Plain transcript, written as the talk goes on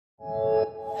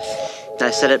I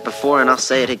said it before and I'll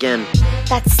say it again.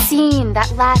 That scene,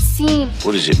 that last scene.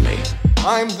 What does it mean?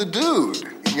 I'm the dude,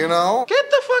 you know? Get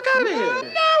the fuck out of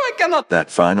here. No, I cannot.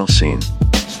 That final scene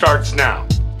Starts now.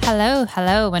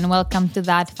 Hello, and welcome to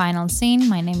That Final Scene.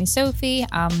 My name is Sophie,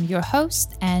 I'm your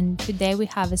host, and today we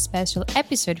have a special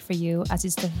episode for you as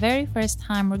it's the very first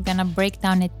time we're gonna break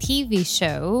down a TV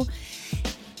show,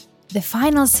 the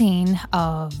final scene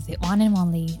of the one and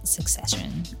only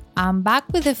Succession. I'm back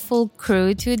with a full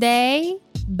crew today.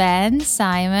 Ben,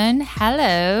 Simon,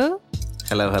 hello.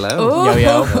 Hello. Ooh.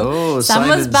 Yo. Oh,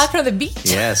 Someone's back from the beach.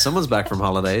 Yeah, someone's back from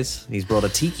holidays. He's brought a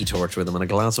tiki torch with him and a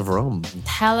glass of rum.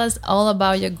 Tell us all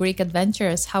about your Greek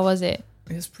adventures. How was it?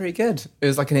 It was pretty good. It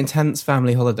was like an intense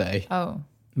family holiday. Oh.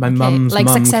 My Okay. mum's like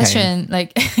mum Succession,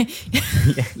 like came.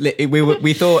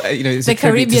 We thought, it's the a tribute to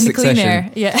Caribbean Succession.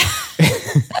 cleaner. Yeah.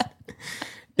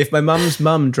 If my mum's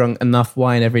mum drank enough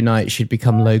wine every night, she'd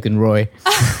become Logan Roy.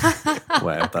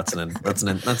 Wow, that's an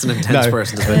intense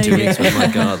person to spend 2 weeks with. My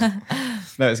God.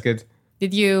 No, it's good.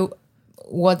 Did you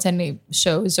watch any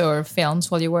shows or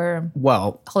films while you were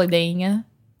Well, holidaying?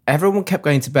 everyone kept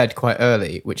going to bed quite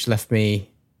early, which left me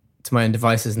to my own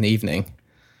devices in the evening.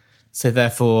 So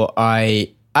therefore,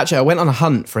 I went on a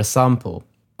hunt for a sample.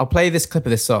 I'll play this clip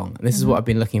of this song, and this is what I've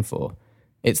been looking for.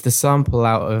 It's the sample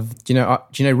out of, do you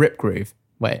know Rip Groove?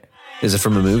 Wait. Is it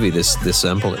from a movie, this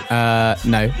sample?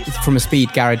 No, it's from a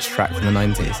speed garage track from the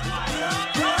 90s.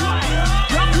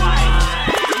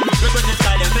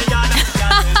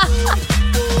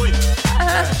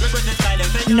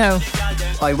 No.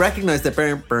 I recognise that.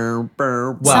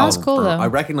 Sounds cool, though. I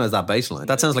recognise that bass line.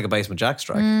 That sounds like a Basement Jaxx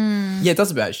track. Yeah, it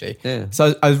does a bit actually. Yeah.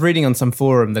 So I was reading on some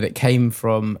forum that it came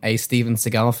from a Steven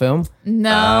Seagal film.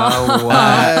 No. Oh,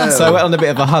 wow. So I went on a bit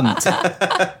of a hunt.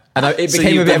 And it So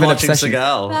became you've a bit been of an watching obsession.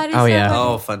 Seagal. That is Oh, yeah. so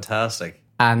funny. Oh, fantastic.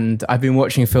 And I've been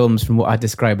watching films from what I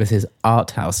describe as his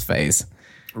art house phase.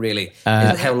 Really?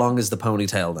 How long is the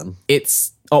ponytail then?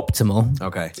 It's optimal.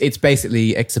 Okay. It's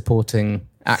basically a supporting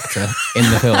actor in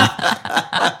the film.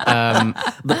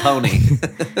 The pony.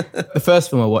 The first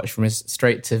film I watched from is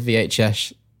straight to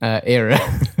VHS era.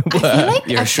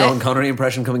 Your Sean Connery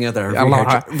impression coming out there.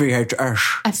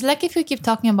 VHS. I feel like if we keep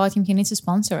talking about him, he needs to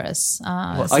sponsor us.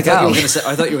 I thought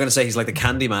you were going to say he's like the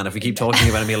Candyman. If we keep talking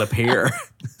about him, he'll appear.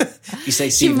 You say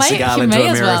Steven Seagal into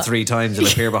a mirror 3 times, he'll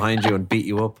appear behind you and beat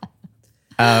you up.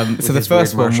 So the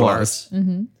first one was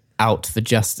Mm-hmm. Out for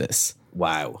Justice.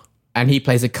 Wow. And he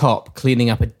plays a cop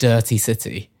cleaning up a dirty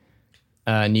city,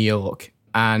 New York.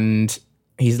 And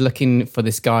he's looking for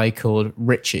this guy called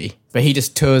Richie. But he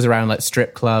just tours around like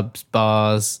strip clubs,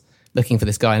 bars, looking for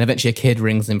this guy. And eventually a kid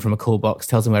rings him from a call box,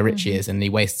 tells him where Richie is, and he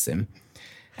wastes him.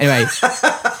 Anyway,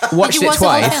 watched it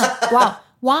twice. Wow.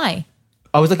 Why?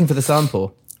 I was looking for the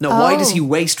sample. No, why does he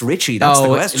waste Richie? That's the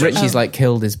question. Richie's like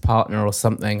killed his partner or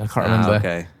something. I can't remember.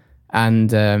 Okay. And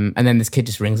then this kid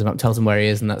just rings him up, tells him where he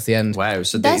is, and that's the end. Wow.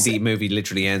 So the movie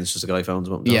literally ends just a guy phones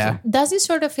him up. Yeah. Does this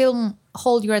sort of film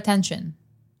hold your attention?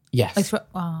 Yes.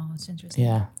 Oh, it's interesting.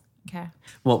 Yeah. Okay.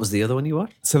 What was the other one you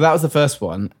watched? So that was the first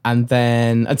one. And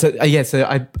then, so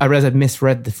I realized I'd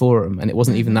misread the forum, and it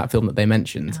wasn't even that film that they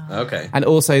mentioned. Okay. And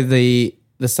also the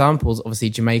sample's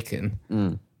obviously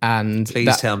Jamaican. And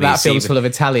Please tell me that film's Steven- full of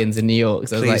Italians in New York.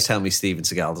 So I was Please like, tell me Steven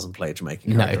Seagal doesn't play a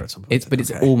Jamaican no, character at some point.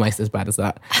 it's almost as bad as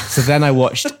that. So then I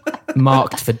watched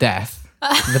Marked for Death,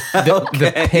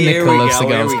 the pinnacle of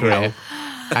Seagal's career.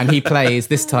 And he plays,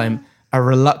 this time, a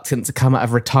reluctant to come out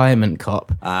of retirement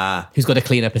cop who's got to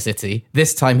clean up a city.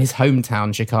 This time his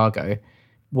hometown, Chicago,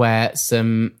 where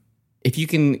some, if you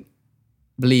can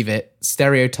believe it,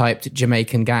 stereotyped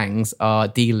Jamaican gangs are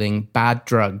dealing bad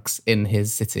drugs in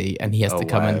his city, and he has to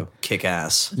come and kick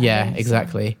ass. yeah,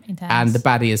 exactly. Intense. And the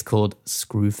baddie is called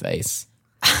Screwface.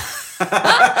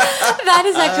 That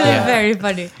is actually very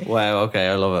funny. Wow. Okay,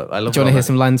 I love it. I love. Do you want to hear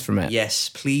some lines from it? Yes,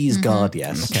 please, God,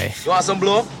 yes. Okay. You want some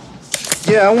blow?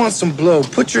 Yeah, I want some blow.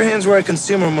 Put your hands where I can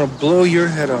see them, or I'm gonna blow your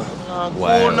head off.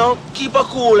 Wow. No, keep a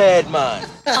cool head, man.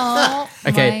 Oh,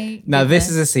 Okay. Now this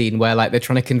is a scene where like they're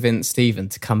trying to convince Steven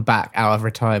to come back out of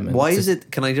retirement. Why is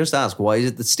it? Can I just ask? Why is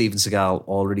it that Steven Seagal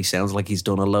already sounds like he's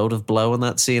done a load of blow in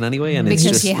that scene anyway? And it's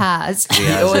because just, he has. He It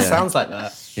has, always yeah. sounds like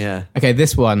that. Yeah. Okay,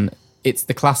 this one, it's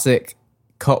the classic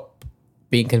cop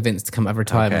being convinced to come out of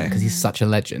retirement Okay. because he's such a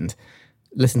legend.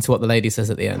 Listen to what the lady says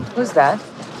at the end. Who's that?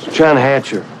 It's John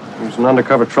Hatcher. He was an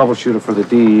undercover troubleshooter for the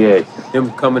DEA.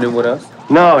 Him coming in with us?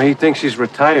 No, he thinks he's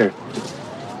retired.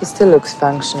 He still looks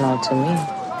functional to me.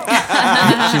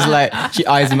 She's like, she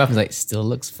eyes him up and is like, still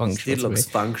looks functional. It to looks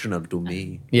me. functional to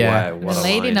me. Yeah. Wow, what The a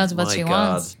lady line. knows what My she God.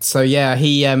 wants. So yeah,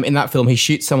 he in that film he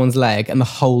shoots someone's leg and the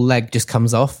whole leg just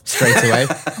comes off straight away.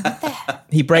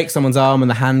 He breaks someone's arm and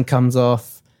the hand comes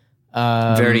off.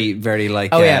 Very, very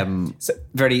like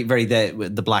very, very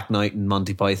the Black Knight and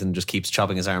Monty Python just keeps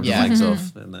chopping his arms and legs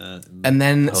off. And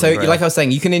then, so like I was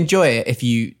saying, you can enjoy it if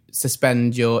you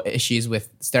suspend your issues with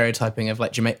stereotyping of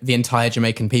like the entire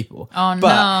Jamaican people. Oh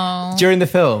but during the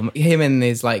film, him and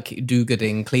his like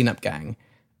do-gooding cleanup gang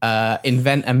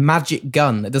invent a magic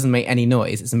gun that doesn't make any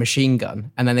noise. It's a machine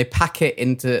gun, and then they pack it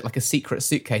into like a secret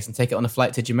suitcase and take it on a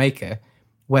flight to Jamaica,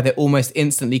 where they're almost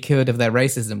instantly cured of their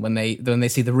racism when they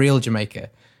see the real Jamaica.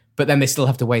 But then they still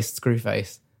have to waste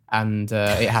Screwface, and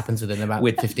it happens within about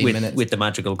 15 minutes. With the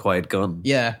magical quiet gun.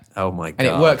 Yeah. Oh my God. And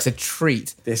it works a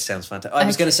treat. This sounds fantastic. I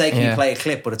was going to say, can you play a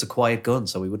clip, but it's a quiet gun,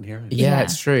 so we wouldn't hear it. Yeah,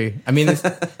 it's true. I mean,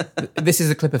 this is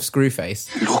a clip of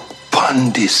Screwface. Look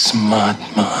upon this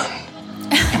madman.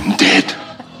 I'm dead,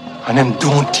 and I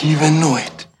don't even know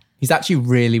it. He's actually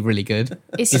really, really good.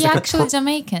 Is he actually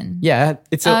Jamaican? Yeah,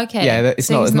 it's okay. Yeah, it's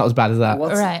not as bad as that.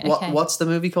 What's the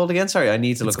movie called again? Sorry, I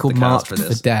need to look up the cast for this.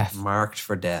 Marked for Death. Marked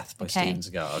for Death by Steven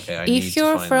Seagal. Okay, if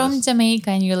you're from Jamaica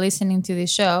and you're listening to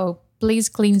this show, please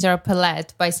cleanse your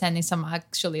palette by sending some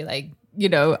actually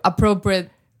appropriate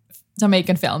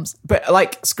Jamaican films. But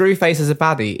like Screwface as a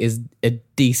baddie is a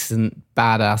decent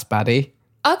badass baddie.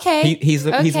 Okay. He's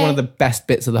one of the best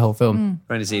bits of the whole film. I'm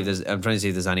trying to see if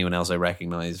there's anyone else I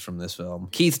recognise from this film.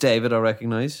 Keith David I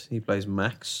recognise. He plays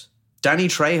Max. Danny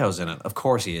Trejo's in it. Of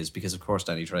course he is, because of course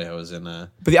Danny Trejo is in But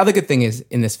the other good thing is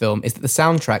in this film is that the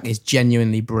soundtrack is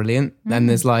genuinely brilliant. Then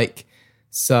there's like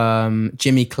some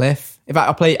Jimmy Cliff. In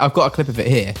fact, I've got a clip of it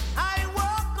here.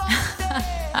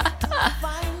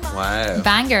 Wow.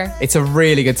 Banger. It's a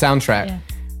really good soundtrack. Yeah.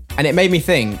 And it made me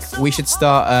think we should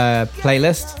start a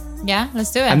playlist. Yeah, let's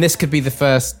do it. And this could be the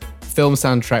first film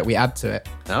soundtrack we add to it.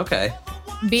 Okay.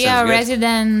 Be a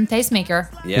resident tastemaker.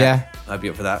 Yeah. I'd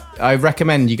be up for that. I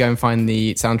recommend you go and find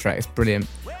the soundtrack. It's brilliant.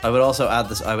 I would also add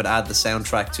this. I would add the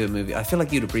soundtrack to a movie. I feel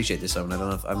like you'd appreciate this one. I don't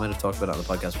know if I might have talked about it on the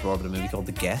podcast before, but a movie called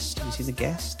The Guest. Have you seen The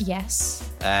Guest? Yes.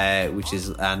 Which is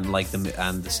the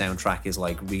soundtrack is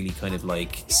like really kind of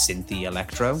like synthy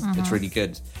electro. It's really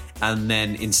good. And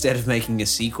then instead of making a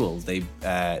sequel, they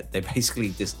basically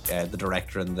the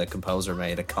director and the composer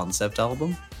made a concept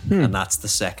album, and that's the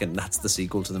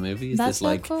sequel to the movie. That's this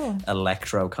like cool.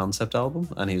 electro concept album,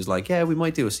 and he was like, yeah, we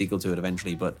might do a sequel to it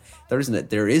eventually, but there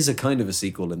is a kind of a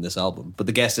sequel in this album. But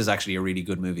The Guest is actually a really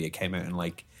good movie. It came out in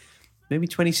like maybe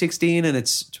 2016, and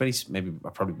it's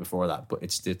probably before that, but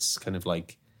it's kind of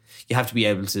like you have to be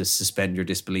able to suspend your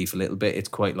disbelief a little bit. It's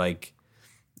quite like,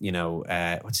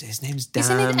 what's his name's Dan?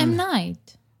 Isn't it M.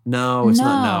 Night? No, it's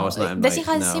not. No, it's not M. Night. Does he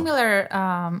have a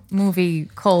similar movie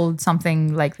called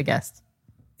something like The Guest?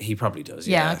 He probably does.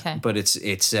 Yeah. Okay. But it's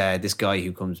this guy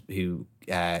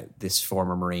this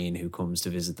former Marine who comes to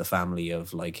visit the family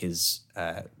of like his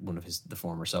one of the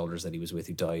former soldiers that he was with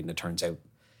who died, and it turns out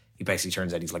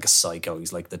he's like a psycho.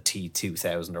 He's like the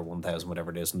T-2000 or 1000, whatever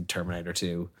it is, in Terminator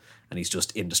 2, and he's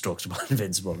just indestructible and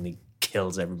invincible, and he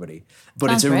kills everybody. But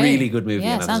sounds it's a great. really good movie,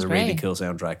 and it has a great. really cool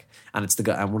soundtrack. And it's the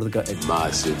guy, and one of the guys.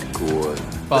 Massive cool.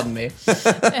 Pardon me.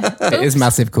 It is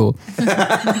massive cool.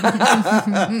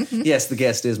 Yes, The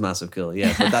Guest is massive cool.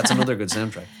 Yeah, but that's another good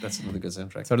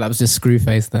soundtrack. So that was just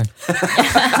Screwface then.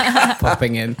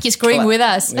 Popping in. He's screwing with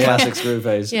us. Classic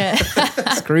Screwface. Yeah.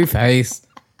 Screwface.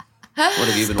 What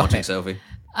have you been watching, Sophie?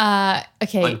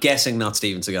 Okay. I'm guessing not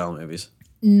Steven Seagal movies.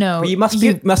 No. Well, you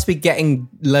must be getting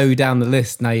low down the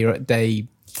list now. You're at day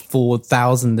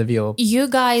 4,000 of your. You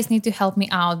guys need to help me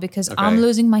out because I'm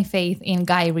losing my faith in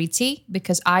Guy Ritchie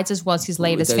because I just watched his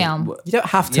latest film. You don't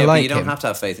have to but like you don't him. have to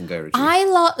have faith in Guy Ritchie. I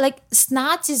love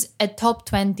Snatch is a top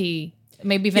 20,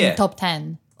 maybe even a top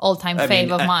 10 all-time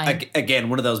fave of mine. Again,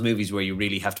 one of those movies where you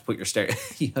really have to put your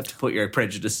you have to put your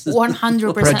prejudices.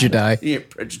 100%. Prejudice. Yeah,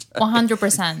 prejudice.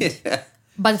 100%. Yeah.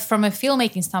 But from a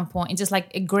filmmaking standpoint, it's just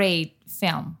like a great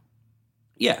film.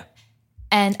 Yeah.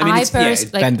 And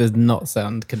Ben does not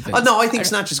sound convinced. No, I think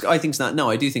Snatch is. I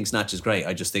do think Snatch is great.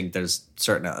 I just think there's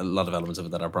a lot of elements of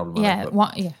it that are problematic.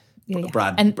 Yeah.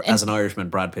 As an Irishman,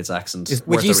 Brad Pitt's accent.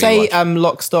 Would you say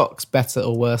Lock, Stock's better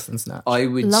or worse than Snatch? I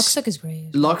would. Lock, Stock is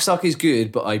great. Lock, Stock is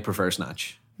good, but I prefer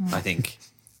Snatch. I think.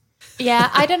 Yeah,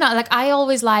 I don't know. Like I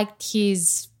always liked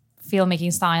his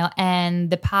filmmaking style, and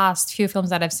the past few films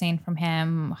that I've seen from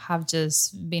him have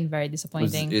just been very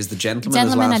disappointing. Is The Gentleman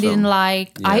his last I didn't film?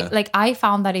 like. Yeah. I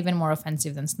found that even more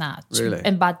offensive than Snatch.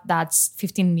 Really? But that's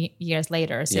 15 years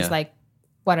later. So it's like,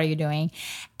 what are you doing?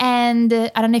 And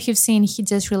I don't know if you've seen, he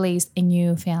just released a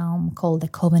new film called The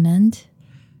Covenant.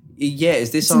 Yeah,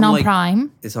 is this It's on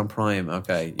Prime? It's on Prime.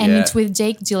 Okay, and it's with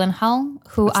Jake Gyllenhaal,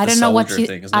 who It's I the don't know what soldier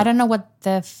thing, isn't it? I don't know what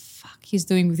the fuck he's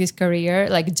doing with his career.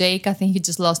 Like Jake, I think he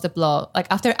just lost the plot. Like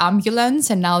after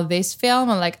Ambulance and now this film,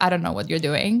 I'm like, I don't know what you're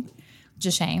doing.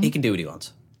 It's a shame. He can do what he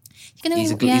wants.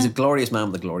 He's a glorious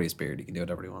man with a glorious beard. He can do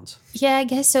whatever he wants. Yeah, I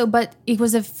guess so. But it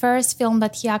was the first film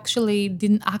that he actually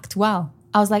didn't act well.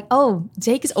 I was like, oh,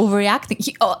 Jake is overreacting.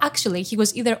 He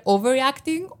was either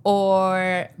overreacting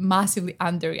or massively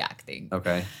underreacting.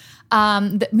 Okay.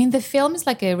 The film is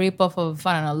like a ripoff of,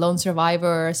 I don't know, Lone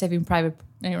Survivor, Saving Private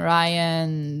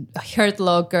Ryan, Hurt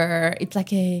Locker. It's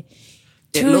like a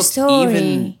true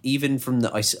story. Even from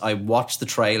I watched the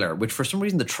trailer, which for some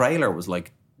reason the trailer was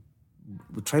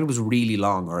really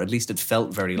long, or at least it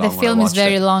felt very long. The film is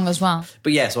very long as well.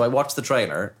 But yeah, so I watched the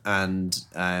trailer, and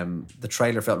the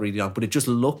trailer felt really long, but it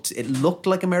looked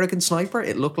like American Sniper.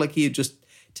 It looked like he had just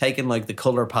taken like the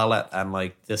color palette and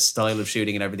like the style of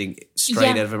shooting and everything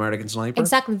straight out of American Sniper.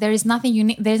 Exactly. There is nothing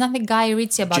unique. There is nothing Guy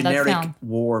Ritchie about that film. Generic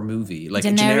war movie, like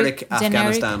a generic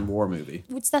Afghanistan war movie.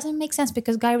 Which doesn't make sense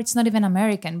because Guy Ritchie's not even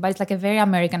American, but it's like a very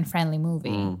American-friendly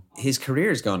movie. His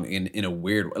career's gone in a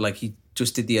weird way. Like he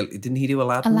just didn't he do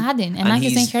Aladdin? And now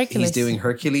he's doing Hercules. He's doing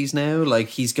Hercules now. Like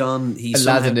he's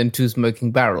Aladdin and Two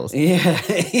Smoking Barrels. Yeah.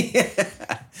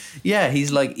 Yeah,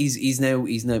 he's now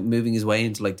moving his way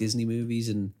into like Disney movies,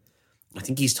 and I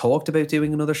think he's talked about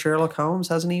doing another Sherlock Holmes,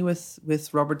 hasn't he, with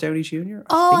Robert Downey Jr.?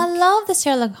 I love the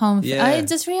Sherlock Holmes. Yeah. I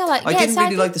just realized. I didn't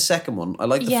really like the second one. I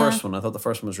liked the first one. I thought the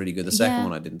first one was really good. The second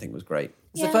one I didn't think was great.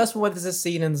 It's the first one where there's a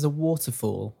scene and there's a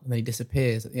waterfall and then he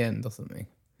disappears at the end or something.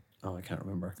 Oh, I can't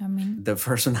remember. I mean, the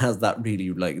first one has that really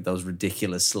like those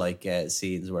ridiculous like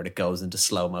scenes where it goes into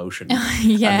slow motion.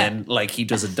 Yeah. And then like he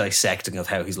does a dissecting of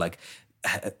how he's like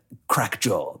crack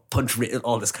jaw, punch,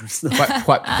 all this kind of stuff.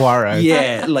 Quite Poirot.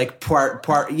 Yeah, like Poirot,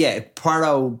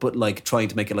 but like trying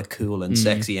to make it look cool and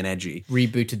sexy and edgy.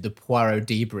 Rebooted the Poirot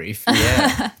debrief.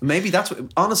 Yeah, maybe that's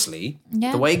what. Honestly,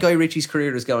 the way Guy Ritchie's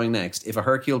career is going next, if a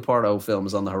Hercule Poirot film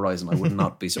is on the horizon, I would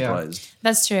not be surprised.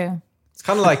 That's true. It's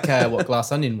kind of like what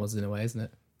Glass Onion was in a way, isn't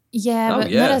it? Yeah, not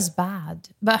as bad.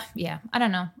 But yeah, I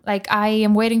don't know. Like I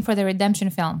am waiting for the redemption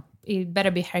film. It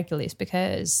better be Hercules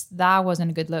because that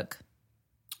wasn't a good look.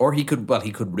 Or he could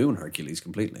ruin Hercules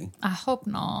completely. I hope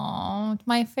not.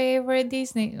 My favorite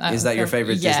Disney. Is that your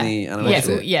favorite Disney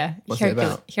animation? Yeah. What's it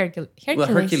about? Hercules. Well,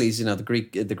 Hercules,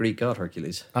 the Greek god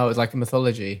Hercules. Oh, it's like a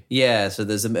mythology. Yeah, so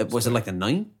was it like the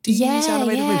 90s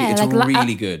animated movie? It's like,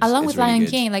 really good. Along with Lion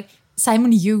King, like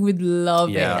Simon, you would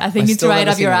love it. I think it's right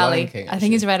up your alley.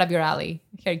 It's right up your alley,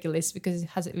 Hercules, because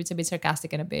it's a bit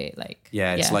sarcastic and a bit like...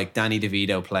 Yeah, it's like Danny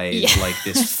DeVito plays like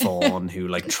this fawn who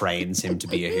like trains him to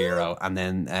be a hero. And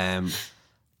then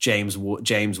James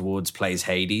Woods plays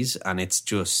Hades, and it's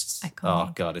just... Iconic.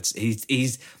 Oh, God,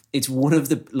 it's one of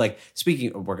the, like,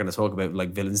 speaking, we're going to talk about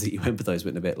like villains that you empathize with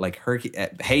in a bit. Like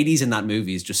Hades in that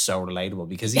movie is just so relatable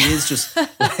because he is just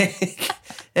like,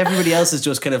 everybody else is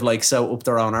just kind of like so up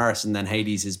their own arse, and then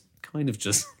Hades is kind of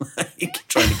just like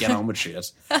trying to get on with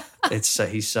shit.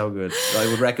 He's so good. I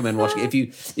would recommend watching it.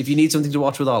 If you need something to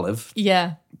watch with Olive,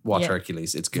 watch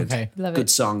Hercules. It's good. Okay. Good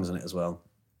songs in it as well.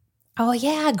 Oh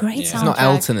yeah, great soundtrack. It's not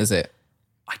Elton, is it?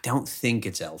 I don't think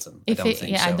it's Elton. I don't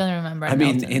think so. I don't remember. I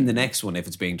mean, in the next one, if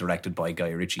it's being directed by Guy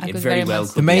Ritchie, it very well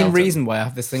could be. The main main reason why I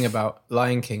have this thing about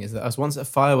Lion King is that I was once at a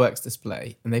fireworks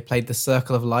display and they played The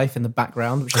Circle of Life in the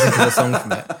background, which I think is a song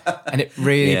from it, and it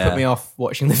really put me off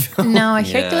watching the film. No,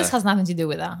 Hercules has nothing to do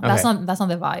with that. That's not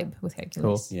the vibe with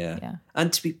Hercules. Cool. Yeah.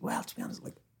 And to be honest,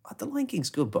 like the Lion King's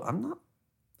good, but I'm not.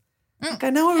 Like,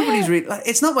 I know everybody's really. Like,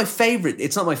 it's not my favorite.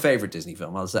 It's not my favorite Disney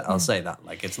film. I'll say that.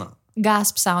 Like, it's not.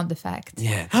 Gasp sound effect.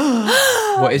 Yeah.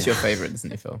 What is your favorite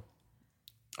Disney film?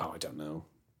 Oh, I don't know.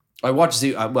 I watched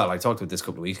I talked about this a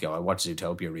couple of weeks ago. I watched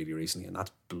Zootopia really recently, and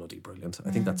that's bloody brilliant. I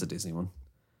think that's a Disney one.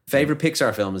 Favorite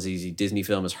Pixar film is easy. Disney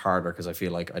film is harder because I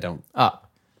feel like I don't.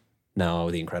 No,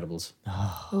 The Incredibles.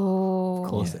 Oh, of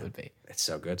course it would be. It's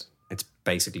so good. It's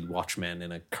basically Watchmen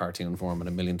in a cartoon form and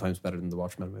 1,000,000 times better than the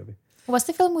Watchmen movie. What's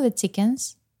the film with the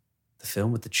chickens? The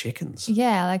film with the chickens?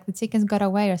 Yeah, like the chickens got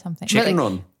away or something. Chicken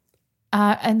Run.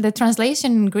 And the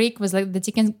translation in Greek was like the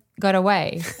chickens got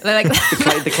away. Like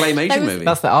the claymation movie.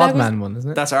 That's the Aardman one,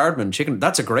 isn't it? That's Aardman. Chicken.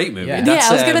 That's a great movie. Yeah,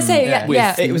 that's, I was gonna say.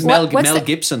 It was Mel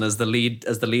Gibson as the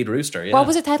lead rooster. Yeah. What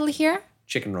was the title here?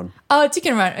 Chicken Run. Oh,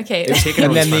 Chicken Run. Okay. Chicken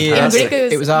Run.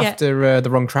 It was after The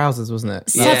Wrong Trousers, wasn't it?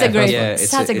 Such a great film.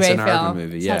 It's an Aardman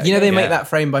movie. Yeah. You know they make that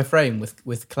frame by frame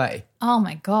with clay. Oh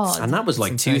my god! And that was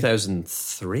like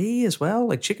 2003 as well.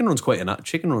 Like Chicken Run's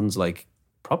Chicken Run's like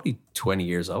probably 20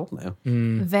 years old now.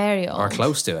 Very old. Or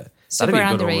close to it. Super That'd be a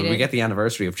good underrated. one. When we get the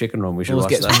anniversary of Chicken Run, we should watch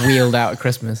gets that. wheeled out at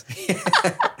Christmas.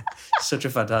 Such a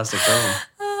fantastic film.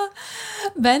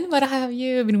 Ben, what have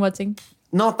you been watching?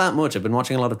 Not that much. I've been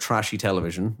watching a lot of trashy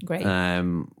television. Great.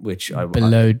 Which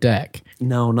Below Deck.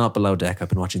 No, not Below Deck. I've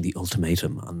been watching The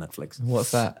Ultimatum on Netflix.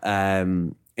 What's that?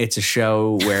 It's a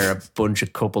show where a bunch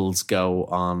of couples go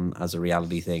on as a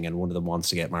reality thing, and one of them wants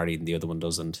to get married and the other one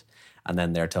doesn't. And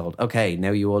then they're told, okay, now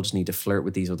you all just need to flirt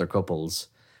with these other couples.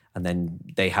 And then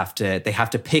they have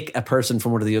to pick a person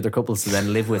from one of the other couples to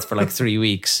then live with for like 3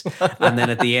 weeks. And then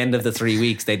at the end of the 3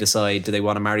 weeks, they decide, do they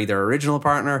want to marry their original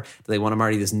partner? Do they want to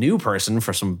marry this new person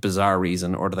for some bizarre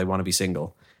reason? Or do they want to be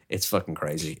single? It's fucking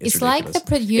crazy. It's ridiculous. like the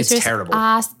producers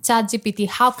asked ChatGPT,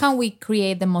 how can we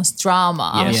create the most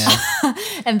drama?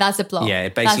 Yes. And that's the plot. Yeah,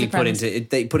 it basically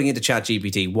putting into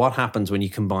ChatGPT, what happens when you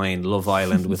combine Love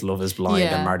Island with Love is Blind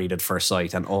and Married at First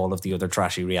Sight and all of the other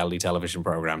trashy reality television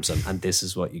programs, and this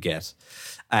is what you get.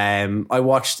 I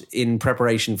watched, in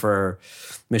preparation for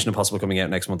Mission Impossible coming out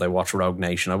next month, I watched Rogue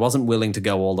Nation. I wasn't willing to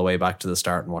go all the way back to the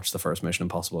start and watch the first Mission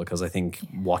Impossible because I think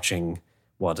watching...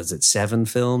 7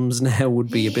 films now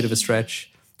would be a bit of a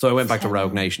stretch. So I went back to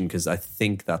Rogue Nation because I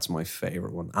think that's my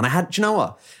favorite one. And I had, do you know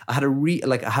what? I had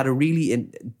a really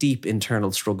deep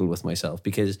internal struggle with myself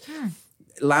because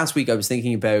last week I was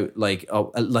thinking about like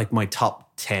my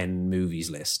top 10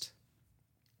 movies list.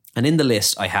 And in the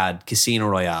list I had Casino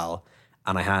Royale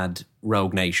and I had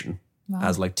Rogue Nation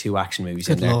as like 2 action movies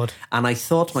in there. Lord. And I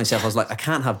thought to myself, I was like, I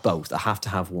can't have both. I have to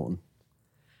have one.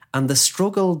 And the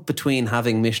struggle between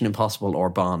having Mission Impossible or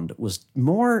Bond was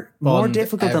more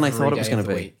difficult than I thought it was going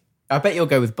to be. I bet you'll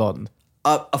go with Bond.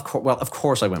 Of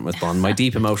course I went with Bond. My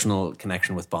deep emotional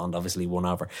connection with Bond obviously won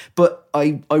over. But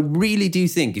I really do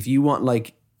think if you want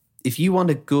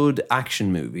a good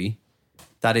action movie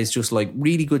that is just like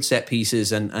really good set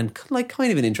pieces and like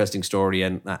kind of an interesting story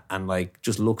and like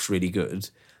just looks really good,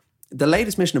 the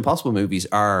latest Mission Impossible movies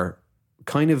are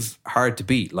kind of hard to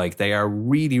beat. Like they are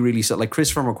really, really like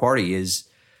Christopher McQuarrie is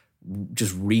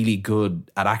just really good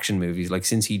at action movies. Like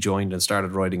since he joined and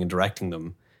started writing and directing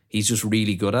them, he's just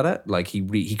really good at it. Like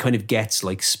he kind of gets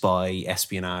like spy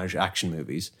espionage action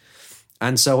movies.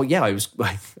 And so yeah,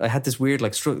 I had this weird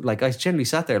like I generally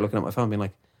sat there looking at my phone being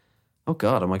like, oh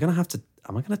God, am I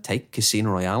gonna take Casino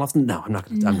Royale off? No, I'm not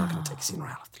gonna take Casino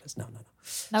Royale off the list. No.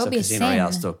 That would be Casino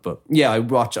Royale stuck, but yeah, I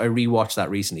rewatched that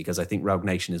recently because I think Rogue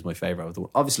Nation is my favorite.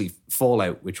 Obviously,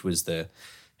 Fallout, which was the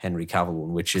Henry Cavill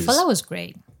one, Fallout was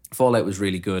great. Fallout was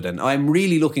really good, and I'm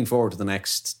really looking forward to the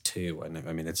next 2.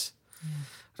 I mean, it's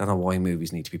I don't know why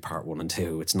movies need to be part 1 and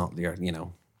 2. It's not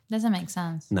doesn't make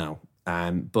sense. No,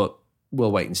 but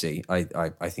we'll wait and see.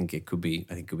 I think it could be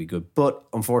good, but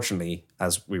unfortunately,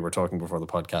 as we were talking before the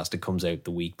podcast, it comes out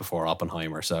the week before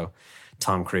Oppenheimer, so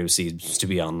Tom Cruise seems to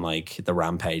be on like the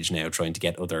rampage now, trying to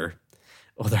get other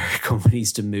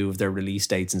companies to move their release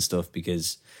dates and stuff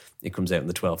because it comes out on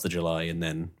the 12th of July, and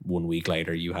then 1 week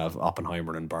later you have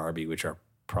Oppenheimer and Barbie, which are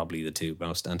probably the 2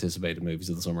 most anticipated movies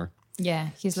of the summer. Yeah,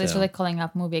 he's literally calling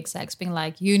up movie execs, being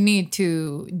like, you need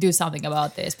to do something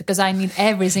about this because I need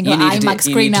every single IMAX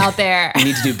screen out there. You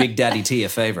need to do Big Daddy T a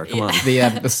favor. Come on. The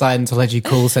Scientology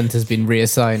call center's been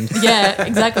reassigned. Yeah,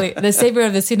 exactly. The savior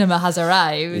of the cinema has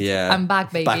arrived. Yeah. I'm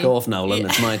back, baby. Back off, Nolan.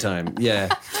 It's my time. Yeah.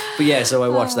 But yeah, so I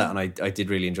watched that and I did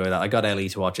really enjoy that. I got Ellie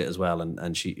to watch it as well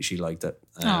and she liked it.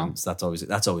 So that's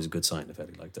always a good sign if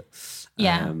Ellie liked it.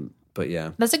 Yeah. But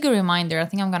yeah. That's a good reminder. I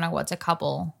think I'm going to watch a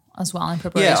couple as well in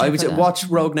preparation. Yeah, I would watch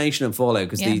Rogue Nation and Fallout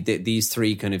because these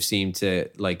 3 kind of seem to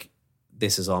like,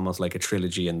 this is almost like a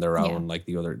trilogy in their own. Like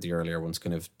the earlier ones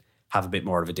kind of have a bit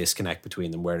more of a disconnect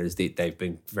between them, whereas they've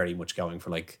been very much going for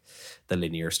like the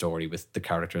linear story with the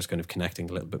characters kind of connecting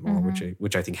a little bit more,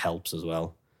 which I think helps as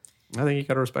well. I think you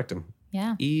got to respect him.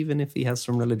 Yeah. Even if he has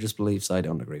some religious beliefs I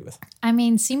don't agree with. I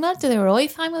mean, similar to the Roy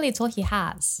family, it's all he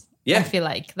has. Yeah. I feel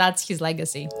like that's his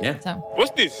legacy. Yeah. So. What's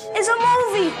this? It's a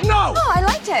movie. No. Oh, I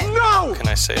liked it. No. Can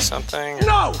I say something?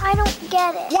 No. I don't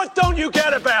get it. What don't you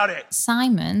get about it?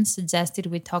 Simon suggested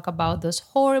we talk about those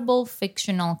horrible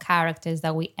fictional characters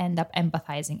that we end up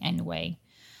empathizing anyway.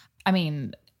 I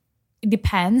mean, it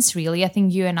depends, really. I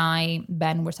think you and I,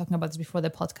 Ben, were talking about this before the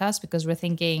podcast because we're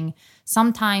thinking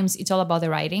sometimes it's all about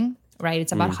the writing, right?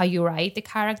 It's about how you write the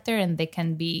character, and they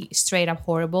can be straight up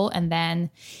horrible. And then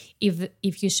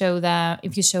if you show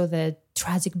the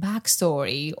tragic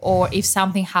backstory, or if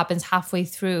something happens halfway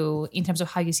through in terms of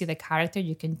how you see the character,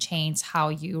 you can change how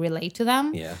you relate to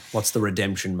them. Yeah. What's the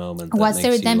redemption moment?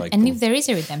 And if there is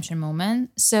a redemption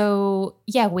moment. So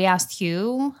yeah, we asked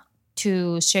you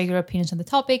to share your opinions on the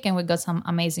topic, and we got some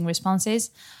amazing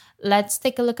responses. Let's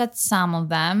take a look at some of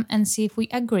them and see if we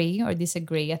agree or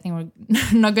disagree. I think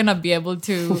we're not going to be able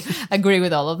to agree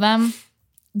with all of them.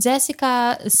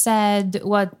 Jessica said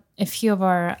what a few of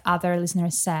our other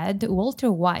listeners said,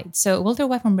 Walter White. So Walter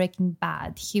White from Breaking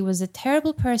Bad. He was a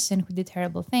terrible person who did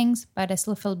terrible things, but I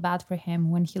still felt bad for him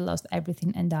when he lost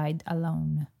everything and died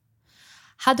alone.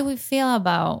 How do we feel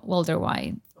about Walter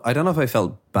White? I don't know if I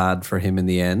felt bad for him in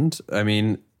the end. I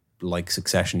mean, like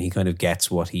Succession, he kind of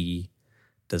gets what he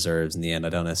deserves in the end. I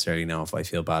don't necessarily know if I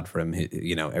feel bad for him.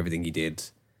 You know, everything he did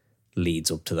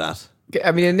leads up to that.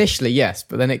 I mean, initially, yes,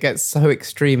 but then it gets so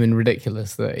extreme and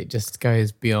ridiculous that it just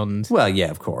goes beyond. Well,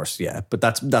 yeah, of course, yeah. But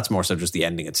that's more so just the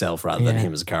ending itself rather than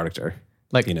him as a character.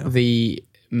 Like, you know, the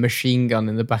machine gun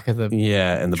in the back of the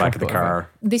in the back of the car.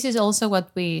 This is also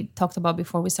what we talked about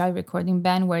before we started recording,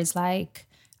 Ben, where it's like,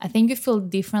 I think you feel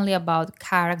differently about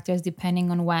characters depending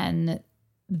on when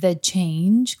the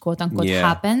change, quote unquote,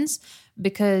 happens.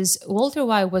 Because Walter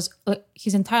White was,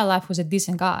 his entire life was a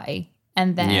decent guy.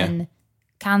 And then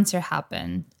cancer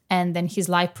happened. And then his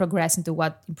life progressed into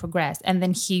what it progressed. And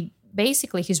then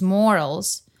his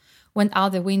morals went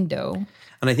out the window.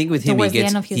 And I think with him,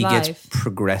 he gets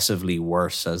progressively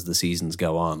worse as the seasons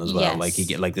go on as well.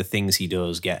 Yes. Like the things he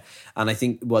does get. And I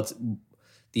think what's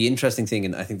the interesting thing,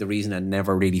 and I think the reason I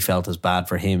never really felt as bad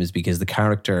for him is because the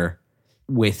character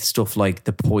with stuff like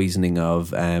the poisoning of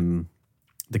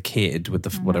the kid with the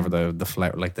whatever the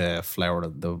flower, like the flower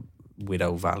of the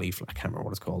Widow Valley, I can't remember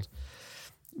what it's called.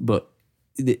 But,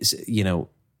 you know,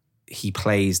 he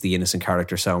plays the innocent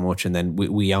character so much, and then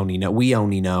we only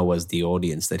know as the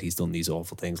audience that he's done these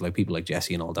awful things. Like people like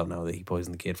Jesse and all don't know that he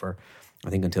poisoned the kid for, I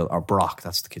think or Brock,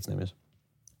 that's the kid's name is,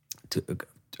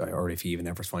 or if he even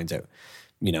ever finds out,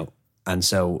 you know. And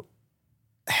so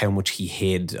how much he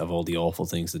hid of all the awful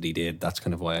things that he did, that's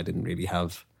kind of why I didn't really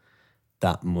have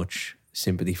that much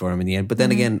sympathy for him in the end. But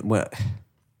then again, well,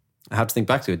 I have to think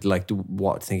back to it, like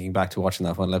thinking back to watching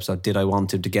that final episode, did I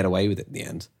want him to get away with it in the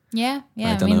end? Yeah.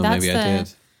 I don't know, maybe I did.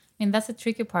 I mean, that's the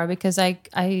tricky part because I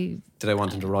did I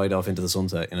want him to ride off into the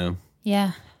sunset, you know?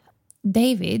 Yeah.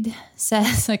 David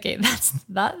says, okay,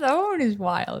 that one is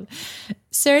wild.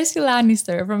 Cersei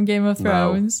Lannister from Game of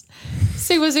Thrones.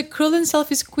 She was a cruel and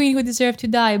selfish queen who deserved to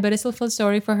die, but I still felt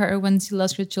sorry for her when she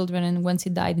lost her children and when she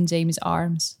died in Jaime's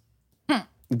arms.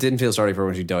 Didn't feel sorry for her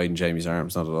when she died in Jaime's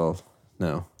arms, not at all.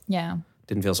 No. Yeah.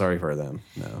 Didn't feel sorry for her then.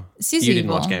 No. She's you evil.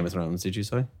 didn't watch Game of Thrones, did you,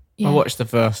 Si? Yeah. I watched the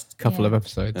first couple of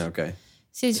episodes. Okay.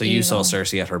 She's so you saw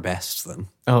Cersei at her best then?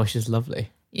 Oh, she's lovely.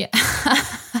 Yeah.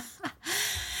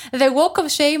 The walk of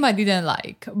shame I didn't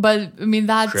like, but I mean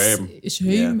that's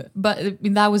shame. Yeah. But I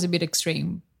mean that was a bit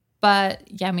extreme. But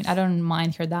yeah, I mean I don't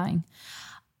mind her dying.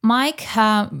 Mike,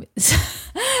 Ben,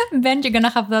 you're gonna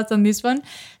have thoughts on this one.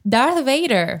 Darth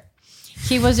Vader.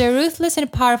 He was a ruthless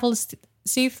and powerful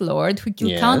Sith Lord who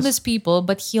killed countless people,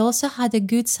 but he also had a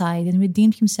good side and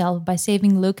redeemed himself by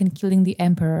saving Luke and killing the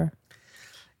Emperor.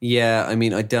 Yeah, I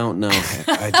mean I don't know.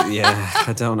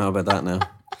 I don't know about that now.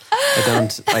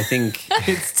 I think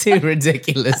it's too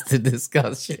ridiculous to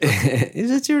discuss.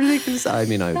 Is it too ridiculous? I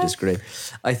mean, I would disagree.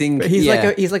 I think but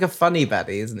he's like a funny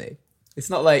baddie, isn't he? It's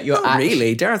not like you're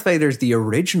really. Darth Vader's the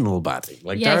original baddie.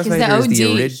 Like Darth he's Vader is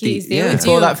the original.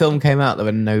 Before that film came out, there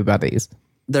were no baddies.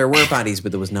 There were baddies,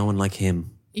 but there was no one like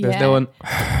him. There's no one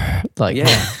like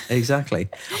exactly.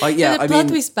 The plot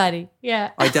twist baddie.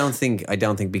 Yeah. I don't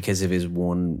think because of his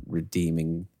one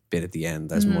redeeming bit at the end,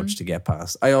 there's much to get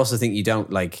past. I also think you don't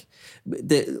like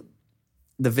the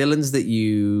villains that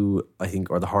you, I think,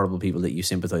 or the horrible people that you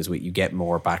sympathize with, you get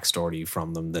more backstory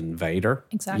from them than Vader.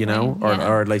 Exactly. You know,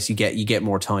 or at least you get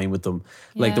more time with them.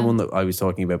 Like the one that I was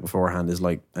talking about beforehand is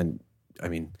like, and I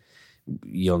mean,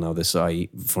 you'll know this.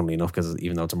 Funnily enough, because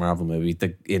even though it's a Marvel movie,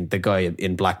 the guy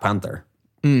in Black Panther,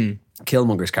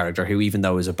 Killmonger's character, who even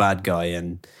though is a bad guy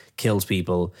and kills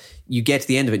people, you get to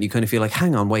the end of it and you kind of feel like,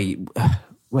 hang on, wait,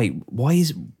 why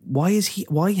has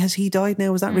he died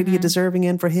now? Is that really a deserving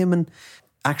end for him? And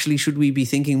actually, should we be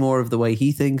thinking more of the way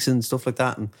he thinks and stuff like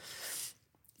that? And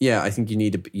yeah, I think you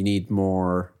need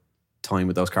more time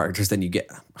with those characters than you get.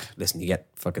 Listen, you get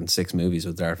fucking 6 movies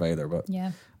with Darth Vader, but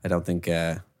I don't think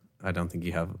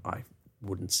you have. I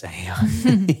wouldn't say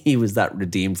he was that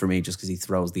redeemed for me just because he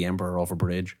throws the Emperor off a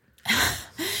bridge.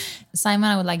 Simon,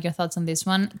 I would like your thoughts on this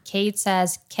one. Kate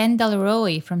says, Ken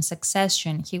Dalroy from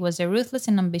Succession. He was a ruthless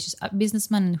and ambitious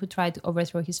businessman who tried to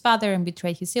overthrow his father and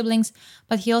betray his siblings,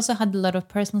 but he also had a lot of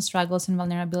personal struggles and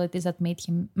vulnerabilities that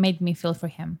made me feel for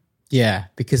him. Yeah,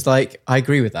 because like I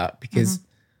agree with that because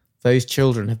those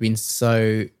children have been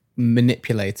so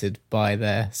manipulated by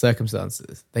their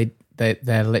circumstances.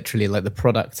 They're literally like the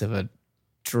product of a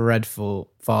dreadful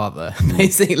father,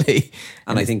 basically.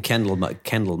 And I think Kendall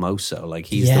most so. Like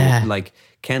he's the one, like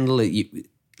Kendall.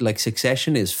 Like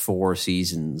Succession is 4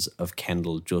 seasons of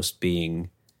Kendall just being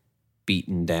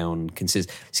beaten down.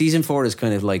 Season 4 is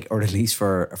kind of like, or at least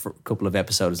for a couple of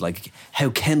episodes, like how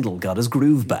Kendall got his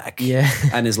groove back. Yeah.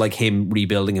 And is like him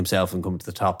rebuilding himself and coming to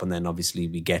the top. And then obviously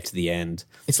we get to the end.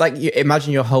 It's like, you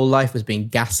imagine your whole life was being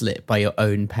gaslit by your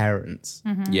own parents.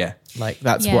 Yeah. Like,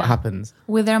 that's what happens.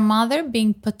 With their mother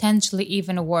being potentially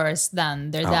even worse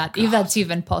than their dad, if that's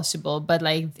even possible. But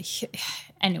like,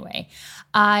 anyway,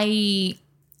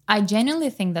 I genuinely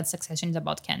think that Succession is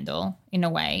about Kendall in a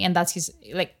way, and that's his,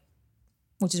 like,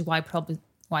 which is why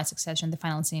Succession, the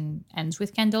final scene, ends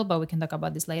with Kendall, but we can talk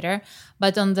about this later.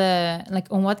 But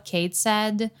on what Kate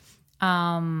said,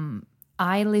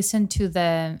 I listened to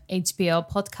the HBO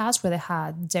podcast where they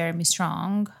had Jeremy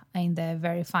Strong in the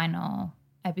very final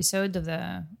episode of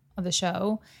the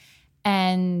show,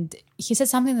 and he said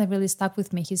something that really stuck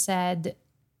with me. He said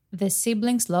the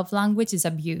siblings' love language is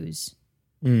abuse.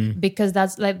 Because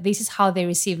that's like, this is how they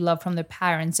receive love from their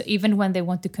parents. So even when they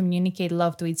want to communicate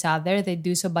love to each other, they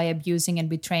do so by abusing and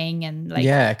betraying and like,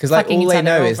 because like all they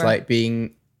know is like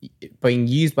being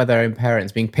used by their own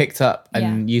parents, being picked up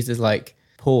and used as like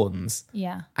pawns.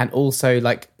 Yeah. And also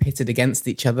like pitted against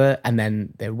each other, and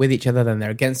then they're with each other, then they're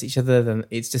against each other. Then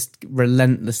it's just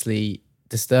relentlessly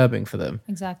disturbing for them.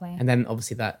 Exactly. And then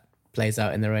obviously that plays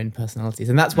out in their own personalities.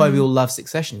 And that's why we all love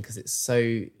Succession, because it's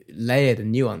so layered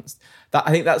and nuanced.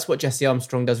 I think that's what Jesse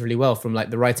Armstrong does really well, from like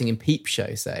the writing in Peep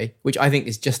Show, say, which I think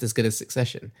is just as good as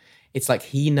Succession. It's like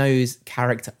he knows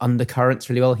character undercurrents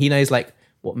really well. He knows like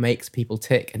what makes people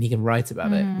tick, and he can write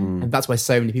about it. And that's why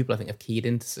so many people, I think, have keyed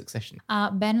into Succession.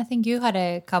 Ben, I think you had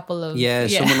a couple of...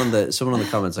 Someone on the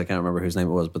comments, I can't remember whose name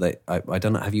it was, but I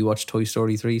don't know. Have you watched Toy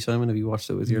Story 3, Simon? Have you watched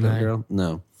it with your little girl?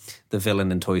 No. The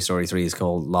villain in Toy Story 3 is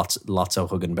called Lotso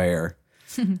Huggin' Bear.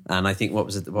 And I think what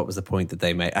was the point that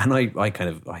they made? And I kind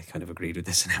of agreed with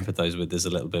this and empathized with this a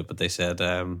little bit, but they said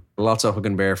Lotso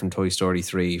Huggin' Bear from Toy Story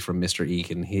 3 from Mr.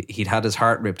 Eakin. He'd had his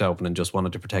heart ripped open and just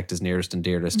wanted to protect his nearest and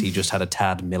dearest. He just had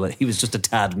he was just a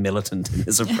tad militant in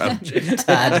his approach.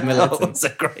 Tad militant.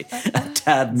 A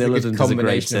tad militant is a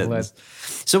great sentence.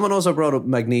 Someone also brought up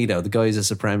Magneto. The guy is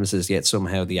a supremacist, yet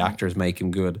somehow the actors make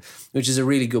him good, which is a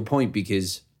really good point,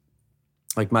 because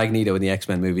like Magneto in the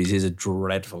X-Men movies is a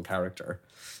dreadful character,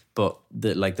 but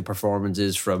the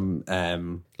performances from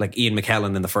like Ian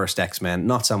McKellen in the first X-Men,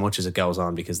 not so much as it goes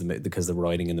on, because the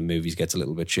writing in the movies gets a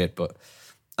little bit shit,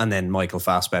 and then Michael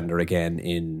Fassbender again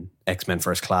in X-Men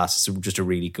First Class is just a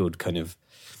really good kind of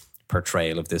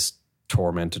portrayal of this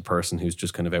tormented person who's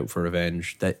just kind of out for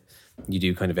revenge that you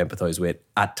do kind of empathize with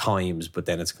at times, but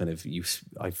then it's kind of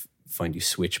I find you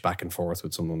switch back and forth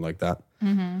with someone like that.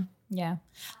 Mm-hmm. Yeah.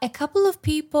 A couple of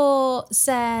people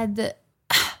said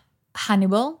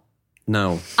Hannibal.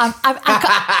 No.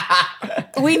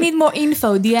 We need more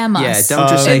info. DM us. Yeah, don't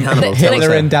just say Hannibal.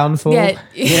 Hitler in Downfall. Yeah.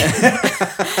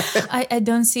 I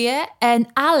don't see it. And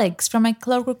Alex from My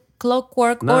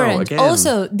Clockwork Orange. Again.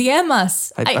 Also, DM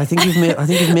us. I think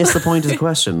you've missed the point of the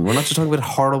question. We're not just talking about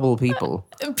horrible people.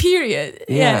 Period.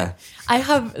 Yeah. I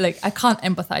can't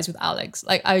empathize with Alex.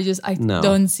 Like, I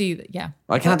don't see that. Yeah.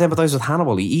 I can't empathize with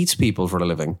Hannibal. He eats people for a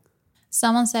living.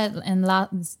 Someone said, and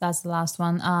that's the last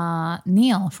one,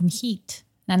 Neil from Heat.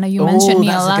 I know you mentioned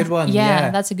Neil. That's a good one.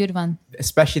 Yeah, that's a good one.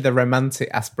 Especially the romantic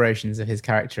aspirations of his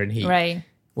character in Heat. Right.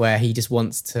 Where he just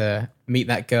wants to meet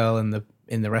that girl in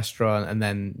the restaurant, and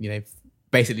then,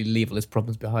 basically leave all his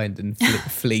problems behind and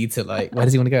flee to, like, where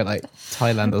does he want to go? Like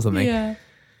Thailand or something. Yeah.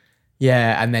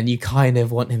 Yeah, and then you kind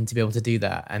of want him to be able to do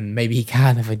that, and maybe he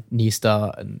can have a new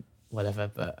start and whatever,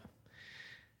 but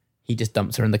he just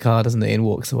dumps her in the car, doesn't he, and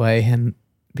walks away. And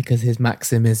because his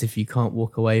maxim is, if you can't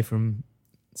walk away from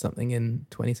something in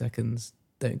 20 seconds,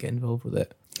 don't get involved with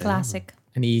it. Classic.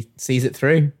 And he sees it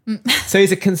through. So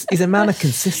he's a man of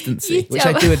consistency, which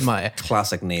I do admire.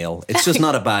 Classic Neil. It's just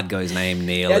not a bad guy's name,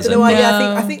 Neil. Yeah, I don't know why.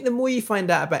 Yeah, I think the more you find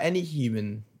out about any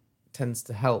human tends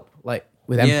to help, like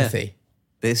with empathy.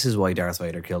 This is why Darth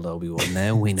Vader killed Obi-Wan.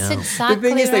 Now we know. Exactly the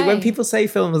thing is, right. when people say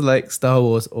films like Star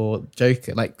Wars or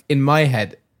Joker, like in my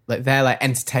head, like they're like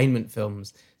entertainment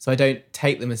films. So I don't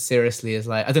take them as seriously as,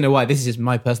 like, I don't know why. This is just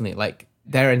my personally, like,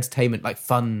 they're entertainment, like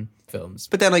fun films.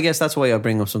 But then I guess that's why I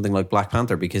bring up something like Black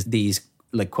Panther, because these,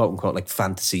 like, quote unquote, like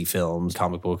fantasy films,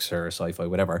 comic books or sci-fi,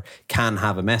 whatever, can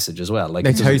have a message as well. Like,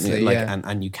 they totally, like, yeah.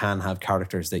 And you can have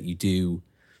characters that you do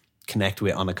connect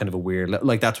with on a kind of a weird,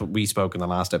 like that's what we spoke in the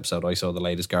last episode. I saw the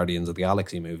latest Guardians of the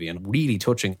Galaxy movie, and really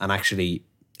touching. And actually,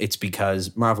 it's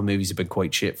because Marvel movies have been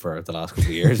quite shit for the last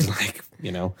couple of years, like,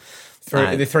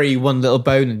 They throw you one little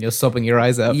bone and you're sobbing your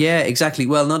eyes out. Yeah, exactly.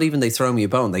 Well, not even they throw me a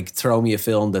bone. They throw me a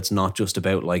film that's not just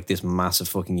about like this massive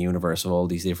fucking universe of all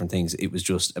these different things. It was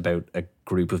just about a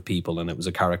group of people and it was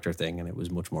a character thing and it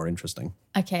was much more interesting.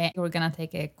 Okay, we're gonna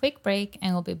take a quick break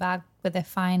and we'll be back with the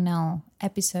final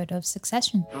episode of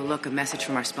Succession. Oh, look, a message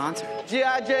from our sponsor.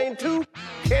 G.I. Jane 2.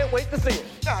 Can't wait to see it.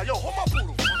 Nah, yo, hold my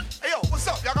poodle. Hey, yo, what's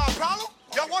up? Y'all got a problem?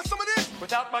 Y'all want some of this?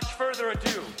 Without much further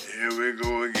ado, here we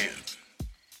go again.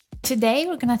 Today,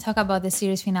 we're going to talk about the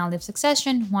series finale of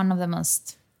Succession, one of the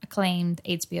most acclaimed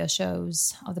HBO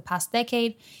shows of the past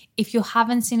decade. If you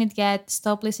haven't seen it yet,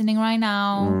 stop listening right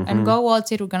now and go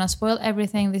watch it. We're going to spoil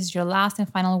everything. This is your last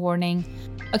and final warning.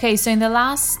 Okay, so in the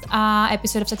last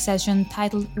episode of Succession,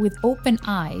 titled With Open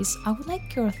Eyes, I would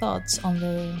like your thoughts on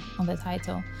the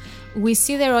title. We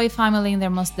see the Roy family in their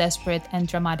most desperate and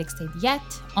dramatic state yet.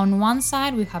 On one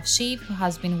side, we have Shiv, who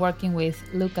has been working with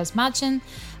Lucas Madsen,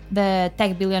 the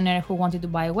tech billionaire who wanted to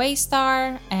buy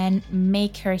Waystar and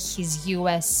make her his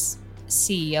US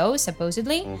CEO,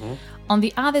 supposedly. On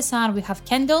the other side, we have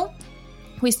Kendall,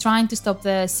 who is trying to stop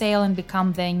the sale and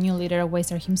become the new leader of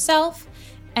Waystar himself.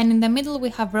 And in the middle, we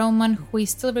have Roman, who is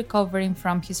still recovering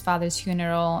from his father's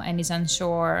funeral and is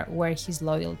unsure where his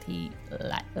loyalty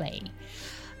lay.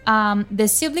 The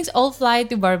siblings all fly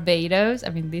to Barbados.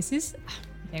 I mean, this is...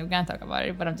 Okay, we're going to talk about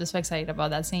it, but I'm just so excited about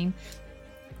that scene.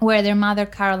 Where their mother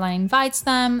Caroline invites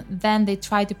them. Then they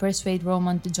try to persuade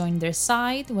Roman to join their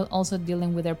side while also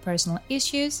dealing with their personal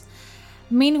issues.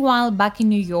 Meanwhile, back in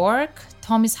New York,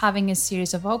 Tom is having a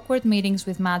series of awkward meetings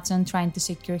with Madsen trying to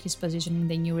secure his position in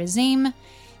the new regime.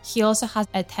 He also has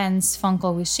a tense phone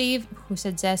call with Shiv, who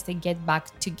suggests they get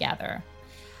back together.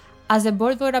 As the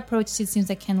board vote approaches, it seems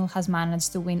that Kendall has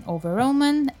managed to win over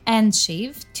Roman and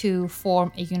Shiv to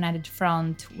form a united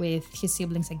front with his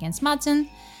siblings against Madsen.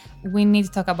 We need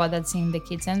to talk about that scene in the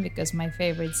kitchen because my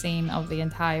favorite scene of the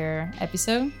entire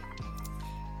episode.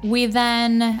 We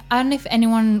then, I don't know if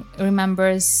anyone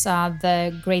remembers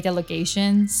the Great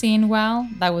Allocation scene well.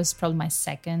 That was probably my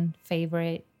second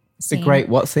favorite scene. The great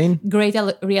what scene? Great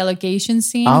reallocation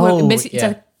scene. Oh, where it's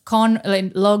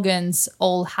like Logan's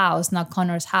old house, not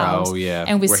Connor's house. Oh, yeah.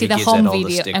 And we Where see he the gives home out all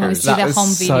the video. And we see stickers. the That home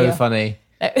was video. so funny.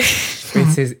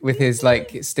 with his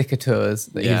like sticker tours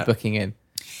that he was booking in.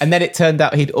 And then it turned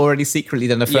out he'd already secretly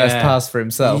done a first pass for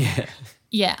himself.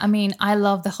 Yeah, I mean, I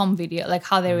love the home video, like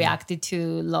how they reacted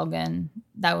to Logan.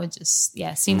 That was just,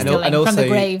 scene stealing from the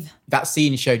grave. That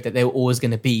scene showed that they were always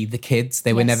going to be the kids.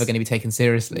 They were never going to be taken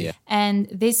seriously. Yeah. And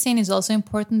this scene is also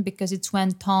important because it's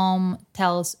when Tom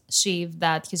tells Shiv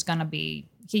that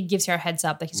he gives her a heads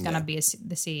up that he's going to be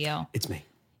the CEO. It's me.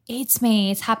 It's me.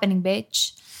 It's happening,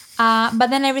 bitch. But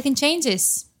then everything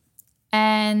changes.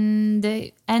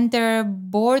 And enter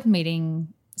board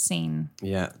meeting scene.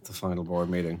 Yeah, the final board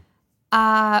meeting.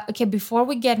 Okay, before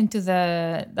we get into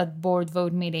that board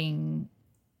vote meeting,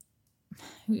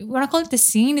 we're not calling it a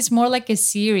scene. It's more like a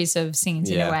series of scenes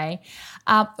in a way.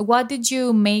 What did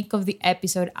you make of the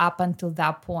episode up until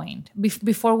that point?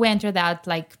 Before we enter that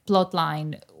like plot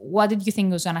line, what did you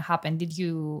think was going to happen? Did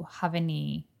you have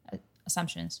any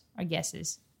assumptions or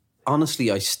guesses? Honestly,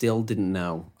 I still didn't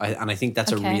know. And I think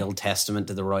that's a real testament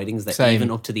to the writings that Same. even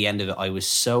up to the end of it, I was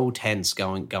so tense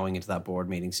going into that board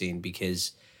meeting scene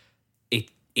because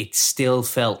it still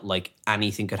felt like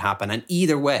anything could happen. And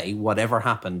either way, whatever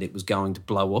happened, it was going to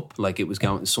blow up. Like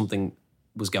something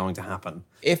was going to happen.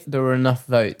 If there were enough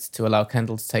votes to allow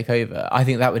Kendall to take over, I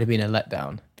think that would have been a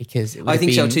letdown because it would I have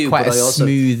think been so too, quite but a I also-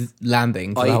 smooth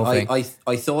landing for the whole thing.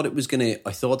 I thought there was going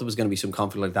to be some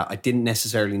conflict like that. I didn't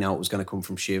necessarily know it was going to come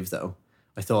from Shiv though.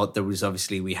 I thought there was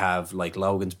obviously we have like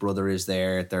Logan's brother is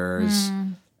there. There's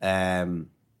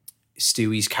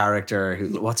Stewie's character.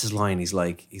 What's his line? He's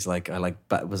like I like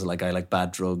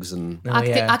bad drugs and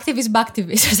Activist,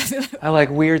 backtivist. I like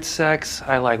weird sex.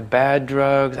 I like bad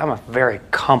drugs. I'm a very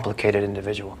complicated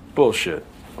individual. Bullshit.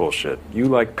 You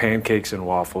like pancakes and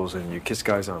waffles and you kiss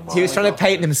guys on waffles. He was trying to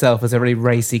paint himself as a really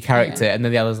racy character, and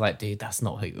then the other's like, dude, that's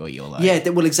not what you're like. Yeah,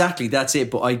 well, exactly. That's it.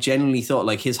 But I genuinely thought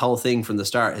like his whole thing from the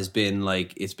start has been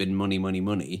like it's been money,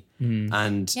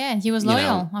 and he was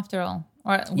loyal after all.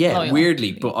 Or loyal.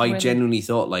 Weirdly, but I genuinely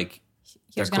thought like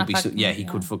there could be he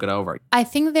could fuck it over. I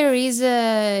think there is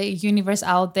a universe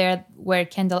out there where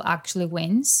Kendall actually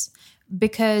wins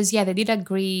because they did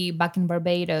agree back in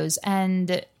Barbados,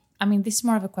 and I mean this is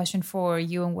more of a question for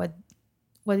you and what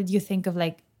did you think of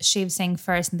like Shiv saying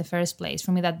first in the first place?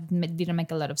 For me, that didn't make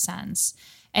a lot of sense.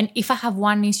 And if I have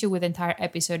one issue with the entire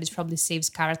episode, it's probably Shiv's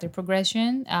character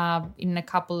progression. In a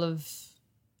couple of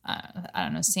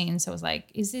scenes, I was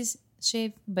like, is this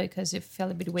Shiv? Because it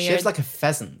felt a bit weird. Shiv's like a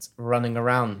pheasant running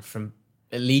around from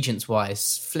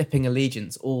allegiance-wise, flipping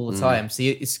allegiance all the time. So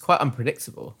it's quite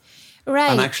unpredictable.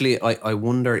 Right. And actually, I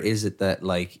wonder, is it that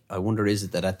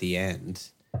at the end,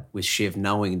 with Shiv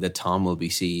knowing that Tom will be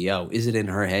CEO, is it in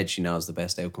her head she knows the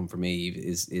best outcome for me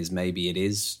is maybe it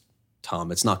is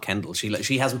Tom, it's not Kendall.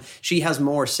 She has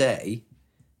more say,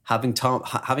 having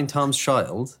Tom's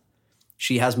child.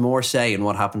 She has more say in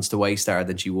what happens to Waystar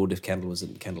than she would if Kendall was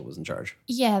in charge.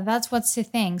 Yeah, that's what she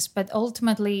thinks. But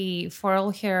ultimately, for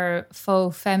all her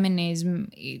faux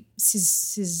feminism,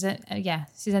 she's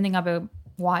ending up a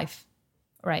wife,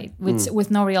 right? With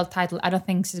no real title. I don't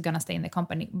think she's gonna stay in the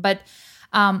company. But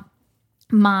I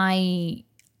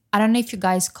don't know if you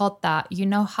guys caught that. You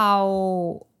know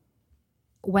how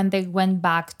when they went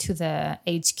back to the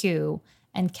HQ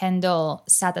and Kendall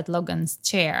sat at Logan's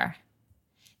chair,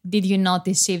 did you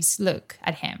notice Shiv's look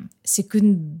at him? She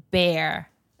couldn't bear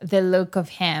the look of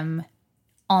him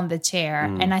on the chair.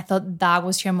 And I thought that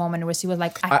was her moment where she was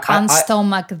like, I can't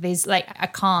stomach this. Like, I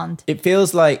can't. It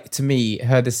feels like, to me,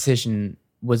 her decision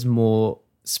was more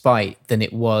spite than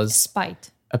it was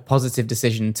a positive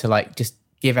decision to like just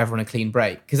give everyone a clean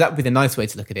break. Because that would be the nice way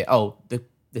to look at it. Oh,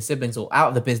 the siblings are all out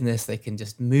of the business. They can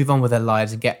just move on with their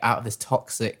lives and get out of this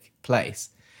toxic place.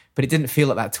 But it didn't feel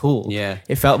like that at all. Yeah.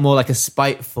 It felt more like a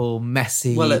spiteful,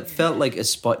 messy... Well, it felt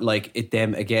like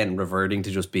them again reverting to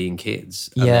just being kids.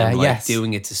 And Yeah, then, yes.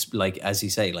 doing it to, like, as you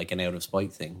say, like an out of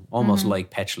spite thing. Almost like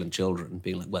petulant children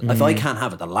being like, well, if I can't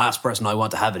have it, the last person I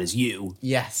want to have it is you.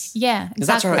 Yes. Yeah,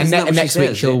 exactly. Right. And Isn't that what next she week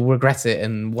says? she'll regret it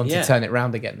and want Yeah. to turn it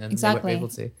around again, and Exactly. they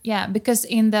won't be able to. Yeah, because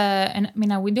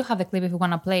we do have the clip if you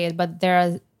want to play it, but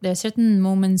there are certain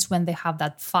moments when they have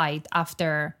that fight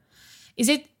after. Is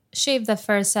it Shiv that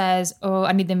first says, "Oh,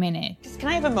 I need a minute"? Can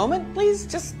I have a moment, please?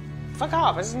 Just fuck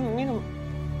off. I just need a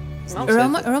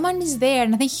Roman is there,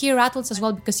 and I think he rattles as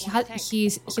well because he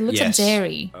looks at Yes.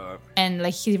 Jerry and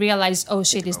like he realized, oh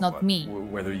shit, it's not me.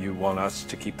 Whether you want us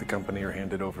to keep the company or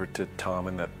hand it over to Tom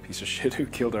and that piece of shit who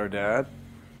killed our dad.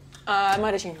 I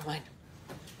might have changed my mind.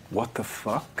 What the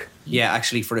fuck? Yeah,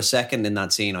 actually, for a second in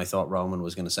that scene, I thought Roman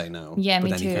was going to say no. Yeah, but me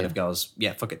then he too. kind of goes,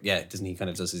 yeah, fuck it. Yeah, doesn't he kind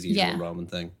of does his usual Yeah. Roman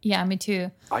thing? Yeah, me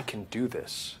too. I can do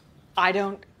this. I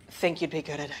don't think you'd be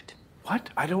good at it.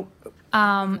 What? I don't...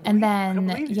 And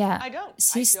then, yeah, I don't.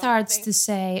 she starts to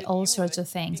say all sorts of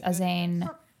things, as in,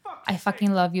 I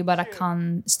fucking love you, but I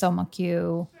can't stomach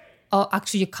you. Oh,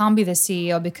 actually, you can't be the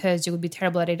CEO because you would be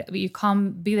terrible at it. You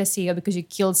can't be the CEO because you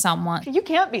killed someone. You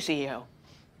can't be CEO.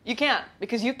 You can't,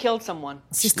 because you killed someone.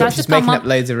 She starts She's to come making up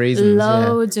loads of reasons.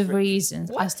 Loads of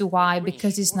reasons as to why,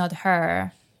 because it's not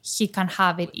her, he can't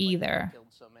have it either.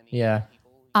 Yeah.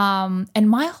 And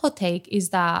my hot take is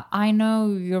that I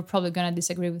know you're probably going to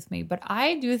disagree with me, but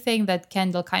I do think that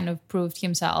Kendall kind of proved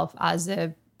himself as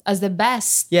the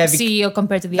best CEO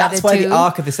compared to the other two. That's why the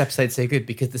arc of this episode's so good,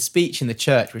 because the speech in the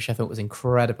church, which I thought was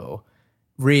incredible,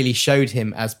 really showed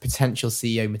him as potential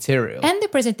CEO material. And the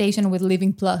presentation with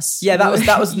Living Plus. Yeah,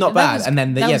 that was not bad. And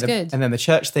then good. and then the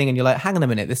church thing, and you're like, hang on a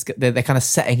minute, they're kind of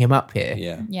setting him up here.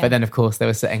 Yeah. But then of course they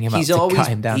were setting him up to cut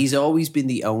him down. He's always been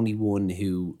the only one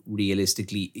who who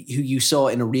you saw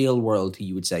in a real world who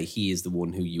you would say he is the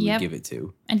one who you would give it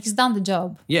to. And he's done the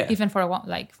job. Yeah. Even for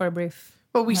a brief.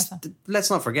 But let's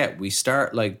not forget, we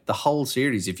start like the whole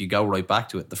series, if you go right back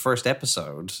to it, the first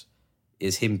episode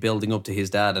is him building up to his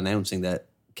dad announcing that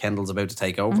Kendall's about to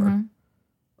take over. Mm-hmm.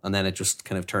 And then it just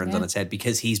kind of turns on its head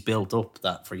because he's built up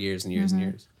that for years and years and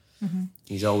years. Mm-hmm.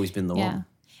 He's always been the one.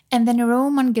 And then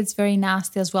Roman gets very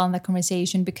nasty as well in the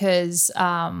conversation because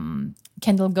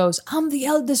Kendall goes, I'm the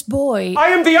eldest boy. I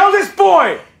am the eldest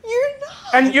boy! You're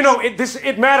not. And you know,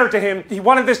 it mattered to him. He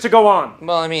wanted this to go on.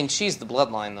 Well, I mean, she's the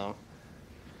bloodline, though.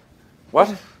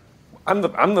 What? I'm the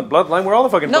bloodline. We're all the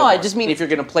fucking No, bloodline. I just mean if you're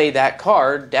going to play that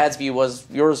card, Dad's view was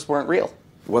yours weren't real.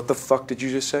 What the fuck did you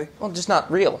just say? Well, just not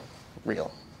real.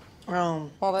 Real.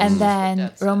 Rome. Well, And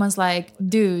then Roman's like,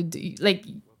 dude, like,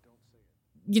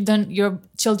 your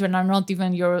children are not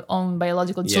even your own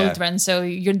biological children, so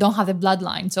you don't have the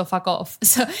bloodline, so fuck off.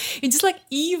 So it's just like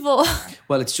evil.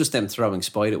 Well, it's just them throwing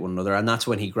spite at one another, and that's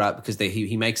when he because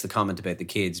he makes the comment about the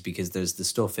kids, because there's the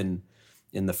stuff in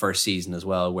the first season as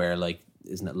well where, like,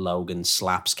 isn't it Logan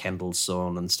slaps Kendall's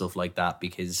son and stuff like that,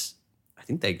 because I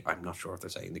think I'm not sure if they're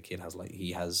saying the kid has I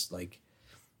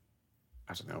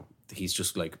don't know, he's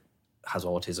just like has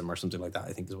autism or something like that,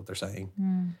 I think is what they're saying.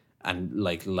 And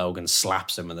like Logan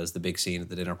slaps him, and there's the big scene at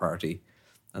the dinner party,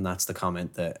 and that's the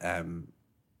comment that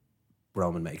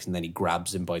Roman makes, and then he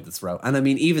grabs him by the throat. And I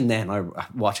mean, even then,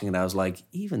 watching it, I was like,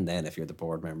 even then, if you're the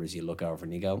board members, you look over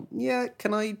and you go, yeah,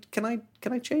 can I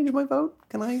change my vote?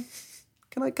 Can I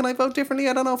vote differently?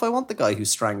 I don't know if I want the guy who's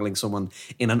strangling someone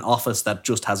in an office that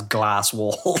just has glass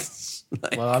walls.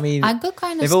 Well, I mean, I got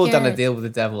kind of they've all done a scared. deal with the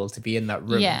devil to be in that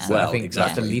room. Yeah. So Well, I think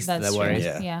exactly. that's the least of their That's worries.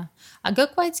 true. Yeah. I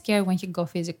got quite scared when he got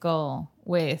physical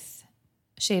with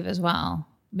Shiv as well,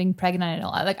 being pregnant and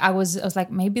all. Like I was like,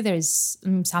 maybe there's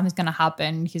something's gonna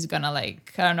happen. He's gonna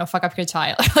like, I don't know, fuck up your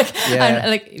child. Like,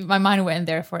 like my mind went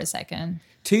there for a second.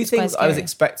 Two It's things quite I was scary.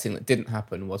 expecting that didn't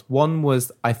happen was, one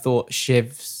was I thought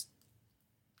Shiv's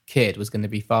kid was going to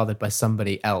be fathered by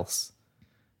somebody else.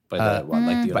 By the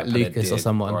like like Lucas or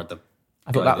someone. Or the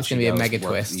I thought guy that was she going to be a goes mega to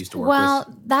work- twist. used to work Well,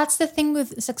 with. that's the thing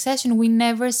with Succession. We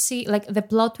never see like the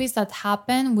plot twists that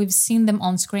happen. We've seen them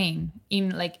on screen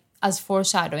in like as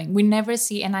foreshadowing. We never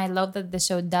see, and I love that the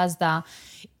show does that.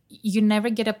 You never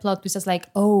get a plot twist as like,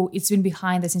 oh, it's been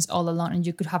behind the scenes all along, and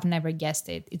you could have never guessed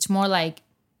it. It's more like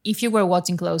if you were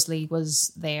watching closely, it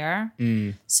was there.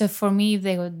 So for me, if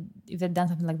they'd done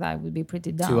something like that, it would be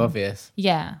pretty dumb. Too obvious.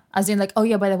 Yeah, as in like, oh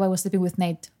yeah, by the way, I was sleeping with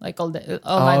Nate like all the.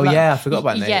 Oh yeah, I forgot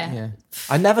about Nate. Yeah. Yeah.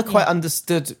 I never quite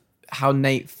understood how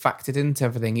Nate factored into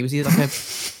everything. He was either like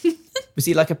a was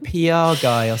he like a PR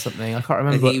guy or something? I can't I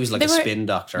remember. think he was like a spin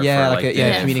doctor. Yeah, for like like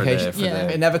a, the- communication. For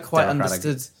the I never quite Democratic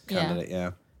understood. candidate.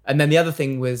 Yeah. And then the other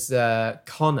thing was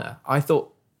Connor. I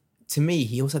thought, to me,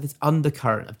 he also had this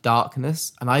undercurrent of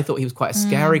darkness, and I thought he was quite a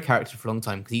scary character for a long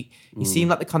time because he seemed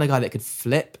like the kind of guy that could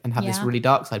flip and have this Yeah. really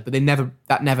dark side, but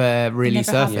that never really Never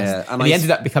surfaced. happened. Yeah, and he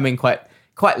ended up becoming quite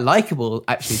likable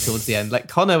actually towards the end. Like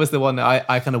Connor was the one that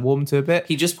I kind of warmed to a bit.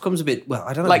 He just becomes a bit, well,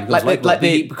 I don't know. Like- if he becomes like likable, but the-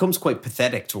 he becomes quite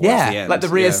pathetic towards the Yeah, end. like the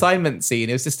Yeah. reassignment scene.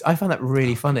 It was just, I found that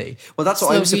really funny. Well, that's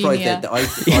what I was surprised Slovenia. that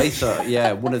I thought.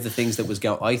 Yeah, one of the things that was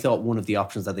I thought one of the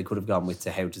options that they could have gone with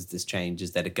to how does this change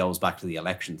is that it goes back to the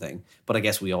election thing. But I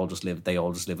guess they all just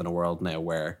live in a world now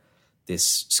where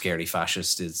this scary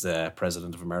fascist is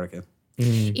president of America.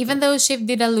 Even though Shiv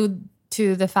did allude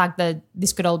to the fact that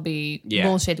this could all be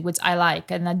bullshit, which I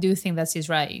like, and I do think that she's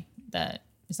right, that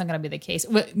it's not going to be the case.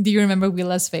 Well, do you remember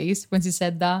Willa's face when she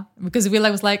said that? Because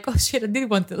Willa was like, oh shit, I did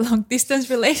want a long distance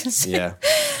relationship. Yeah.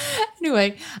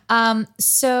 Anyway,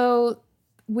 so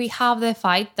we have the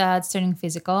fight that's turning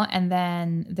physical, and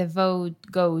then the vote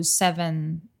goes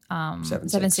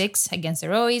 7-6 against the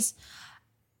Roys.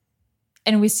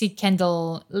 And we see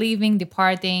Kendall leaving,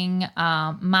 departing.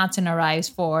 Matten arrives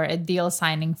for a deal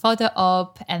signing photo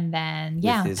op. And then,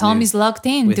 his Tom new- is locked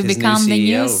in with to his become the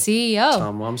new CEO, CEO.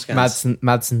 Tom Wamsgans.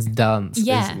 Madson's dance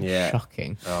Yeah. is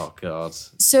shocking. Oh god.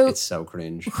 So- it's so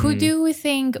cringe. Who do we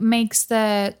think makes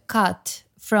the cut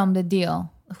from the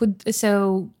deal?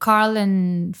 So Carl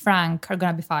and Frank are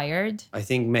going to be fired. I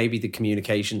think maybe the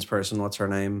communications person, what's her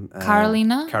name?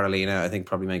 Carolina? Carolina, I think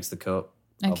probably makes the cut.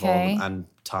 Of all of Okay. them, and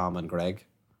Tom and Greg.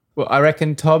 Well, I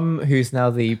reckon Tom, who's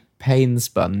now the pain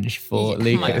sponge for Yeah,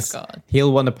 oh my Lucas, God.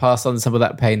 he'll want to pass on some of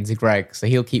that pain to Greg, so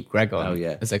he'll keep Greg on. Oh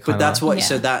yeah, as a but kind that's what. Yeah.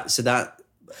 So that.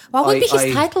 What would be his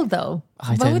I- title though?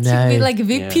 I What don't would know. he be, like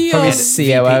VP Yeah. probably of?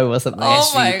 COO or something.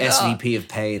 Oh my God. SVP of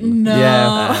pain. No.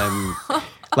 Yeah.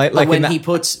 Like But when in that, he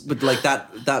puts, but like that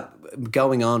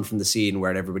going on from the scene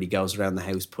where everybody goes around the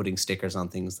house putting stickers on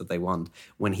things that they want.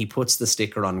 When he puts the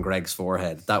sticker on Greg's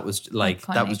forehead, that was like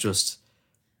that was Iconic. just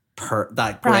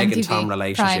that Prime Greg and TV. Tom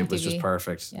relationship Prime was just TV.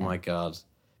 perfect. Yeah. My God,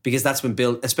 because that's been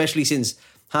built, especially since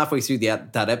halfway through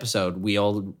that episode,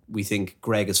 we think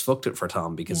Greg has fucked it for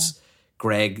Tom because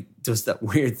Greg does that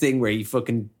weird thing where he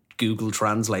fucking Google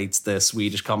translates the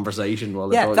Swedish conversation while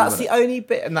they're yeah, talking that's about the only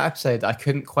bit in that episode that I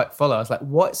couldn't quite follow. I was like,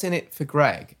 what's in it for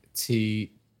Greg to?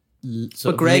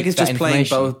 But Greg is just playing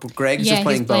both. Greg is Yeah, just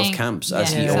playing he's both playing- camps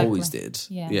as yeah, he exactly. always did.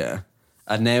 Yeah.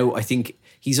 And now I think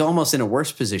he's almost in a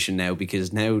worse position now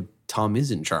because now Tom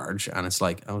is in charge, and it's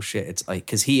like, oh shit, it's like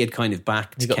because he had kind of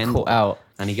backed He got Kendall caught out.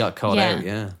 and he got caught out.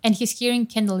 Yeah, And he's hearing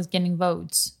Kendall is getting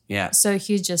votes. yeah. So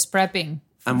he's just prepping.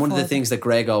 And one of the for- things that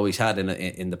Greg always had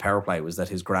in the power play was that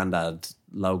his granddad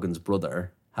Logan's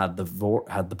brother had the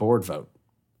board vote,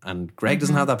 and Greg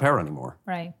doesn't have that power anymore.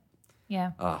 Right.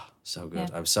 Yeah. Oh, so good.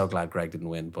 Yeah. I was so glad Greg didn't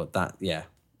win. But that, yeah,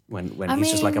 when I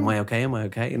he's just like, mean- am I okay? Am I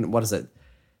okay? And what is it?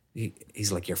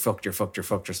 He's like, you're fucked, or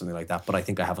something like that. But I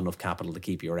think I have enough capital to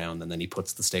keep you around. And then he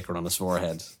puts the sticker on his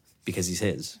forehead because he's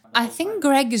his. I think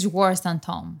Greg is worse than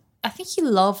Tom. I think he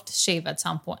loved Shiv at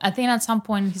some point. I think at some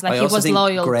point he's like I he also was think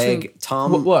loyal Greg, to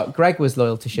Tom, What? Greg was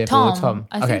loyal to Shiv or Tom?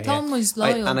 I think Tom was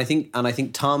loyal. and I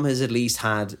think Tom has at least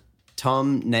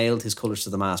Tom nailed his colours to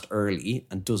the mast early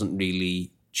and doesn't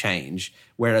really change,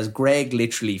 whereas Greg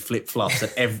literally flip flops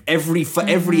at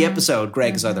every episode.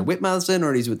 Greg is either with Madison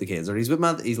or he's with the kids, or he's with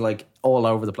Madison. He's like all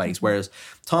over the place. Whereas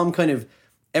Tom kind of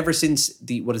ever since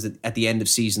at the end of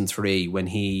season 3 when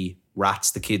he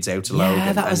rats the kids out to Logan,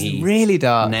 Yeah, that and was he really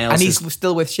dark. nails And he's his-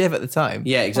 still with Shiv at the time.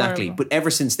 yeah, exactly. Horrible. But ever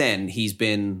since then, he's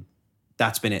been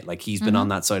that's been it. Like, he's been on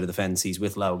that side of the fence. He's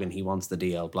with Logan. He wants the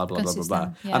deal, blah, blah, blah, blah, blah.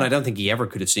 Yeah. And I don't think he ever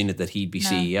could have seen it that he'd be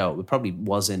CEO. It probably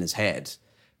was in his head,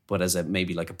 but as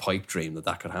maybe like a pipe dream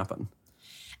that could happen.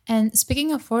 And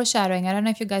speaking of foreshadowing, I don't know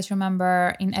if you guys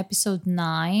remember in episode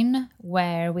 9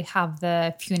 where we have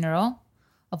the funeral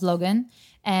of Logan,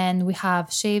 and we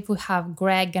have Shiv, we have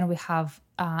Greg, and we have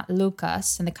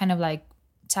Lucas, and they kind of like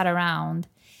chat around.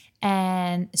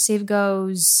 And Shiv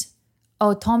goes,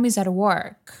 "Oh, Tom is at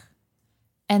work,"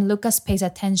 and Lucas pays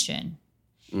attention.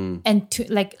 And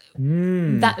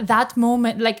that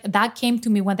moment, like that came to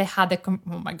me when they had oh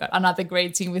my god, another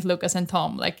great scene with Lucas and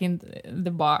Tom, like in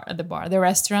the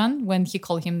restaurant, when he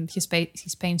called him his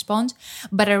pain sponge.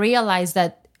 But I realized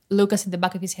that Lucas, in the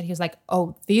back of his head, he was like,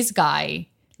 "Oh, this guy,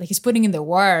 like he's putting in the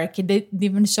work. He didn't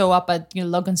even show up at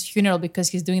Logan's funeral because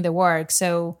he's doing the work."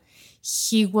 So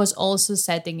he was also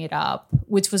setting it up,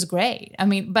 which was great. I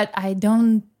mean, but I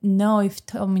don't know if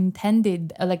Tom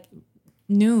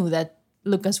knew that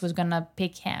Lucas was gonna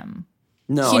pick him.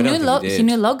 No, I don't think he did. He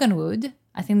knew Logan would.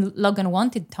 I think Logan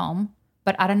wanted Tom,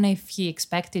 but I don't know if he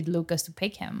expected Lucas to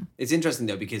pick him. It's interesting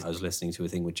though, because I was listening to a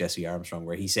thing with Jesse Armstrong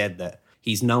where he said that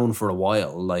he's known for a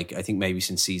while, like I think maybe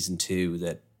since season 2,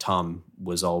 that Tom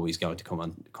was always going to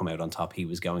come out on top. He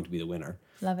was going to be the winner.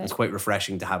 Love it. It's quite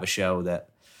refreshing to have a show that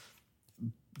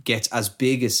gets as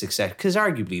big as Succession, because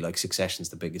arguably like Succession's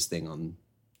the biggest thing on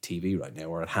TV right now,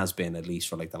 or it has been at least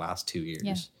for like the last 2 years.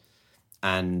 Yeah.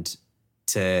 And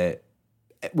to,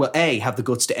 well, A, have the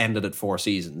guts to end it at 4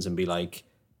 seasons and be like,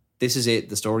 this is it,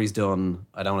 the story's done,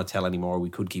 I don't want to tell anymore, we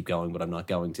could keep going, but I'm not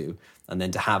going to. And then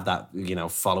to have that,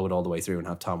 follow it all the way through and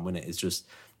have Tom win it is just,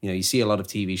 you see a lot of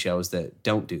TV shows that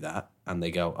don't do that and they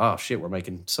go, oh shit, we're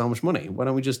making so much money. Why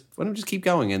don't we just keep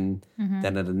going? And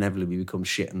then it inevitably becomes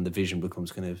shit and the vision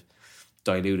becomes kind of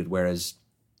diluted. Whereas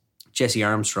Jesse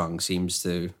Armstrong seems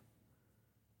to,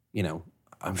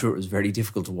 I'm sure it was very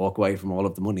difficult to walk away from all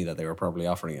of the money that they were probably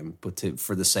offering him, but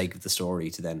for the sake of the story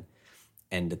to then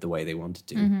end it the way they wanted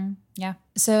to. Yeah.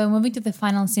 So moving to the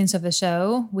final scenes of the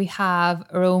show, we have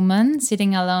Roman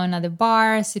sitting alone at the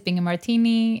bar, sipping a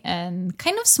martini and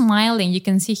kind of smiling. You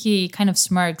can see he kind of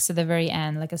smirks at the very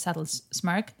end, like a subtle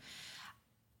smirk.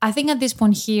 I think at this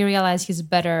point he realized he's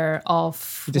better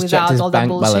off without all the bank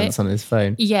bullshit. Balance on his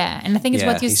phone. Yeah, and I think it's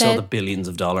what you he said. saw the billions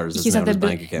of dollars that's now in his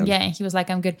bank account. Yeah, he was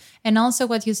like, "I'm good." And also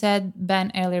what you said,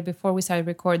 Ben, earlier before we started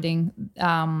recording.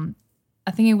 I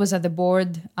think it was at the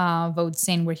board vote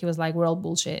scene where he was like, "We're all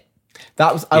bullshit."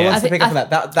 That was I wanted to pick up on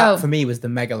that. That for me was the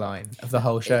mega line of the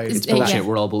whole show. It's bullshit. Yeah.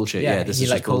 We're all bullshit. Yeah, this is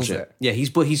just bullshit. Yeah,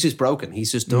 he's just broken.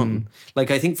 He's just done.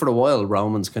 Like I think for a while,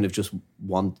 Roman's kind of just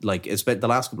it's been the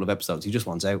last couple of episodes. He just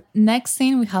wants out. Next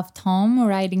scene, we have Tom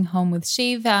riding home with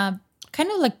Shiv, kind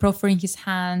of like proffering his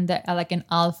hand like an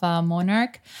alpha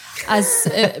monarch. That's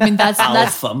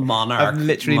alpha monarch. I've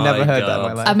literally never heard that in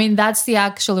my life. I mean, that's the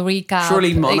actual recap.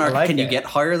 Surely monarch. Can you get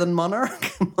higher than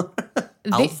monarch?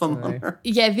 Alpha monarch.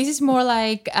 Yeah, this is more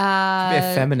like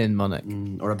a feminine monarch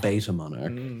or a beta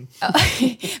monarch.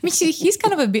 I mean, he's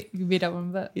kind of a beta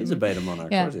one, but he's a beta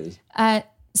monarch. Yeah. Of course he is.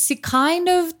 She kind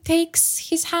of takes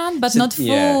his hand, but not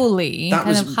fully. That kind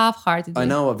was, of half-heartedly. I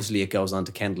know, obviously, it goes on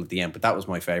to Kendall at the end, but that was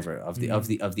my favorite of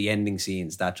the ending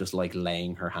scenes. That just like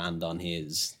laying her hand on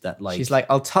his. That like she's like,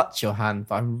 "I'll touch your hand,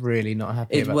 but I'm really not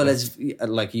happy." About this. As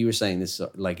like you were saying, this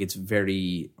like it's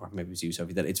very, or maybe it was you,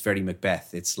 Sophie, that it's very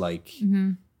Macbeth. It's like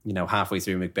halfway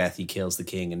through Macbeth, he kills the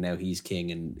king, and now he's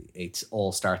king, and it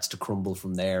all starts to crumble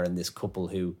from there. And this couple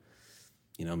who.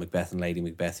 Macbeth and Lady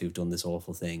Macbeth who've done this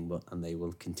awful thing, and they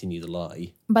will continue to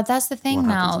lie. But that's the thing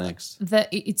now. Next?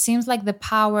 It seems like the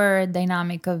power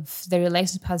dynamic of the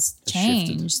relationship has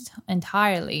changed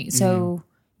entirely. So,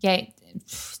 yeah,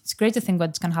 it's great to think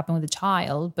what's going to happen with the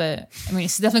child, but I mean,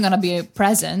 it's definitely going to be a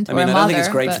present. I don't think it's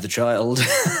great for the child.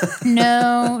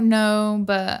 No,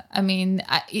 but I mean,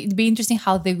 it'd be interesting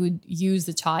how they would use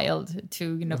the child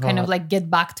to, kind of like get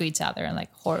back to each other and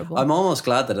like horrible. I'm almost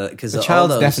glad that because the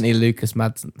child's definitely Lucas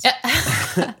Madsen's.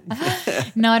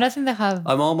 No, I don't think they have.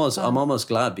 I'm almost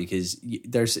glad because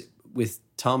there's with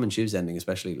Tom and Shiv's ending,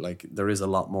 especially like there is a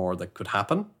lot more that could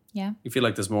happen. Yeah. You feel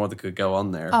like there's more that could go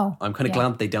on there. Oh, I'm kind of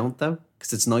glad they don't though,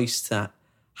 because it's nice to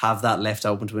have that left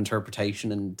open to interpretation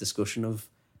and discussion of,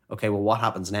 okay, well, what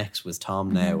happens next with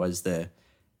Tom now as the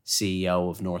CEO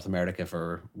of North America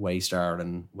for Waystar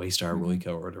and Waystar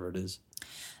Royco or whatever it is.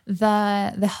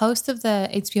 The host of the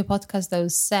HBO podcast though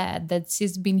said that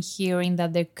she's been hearing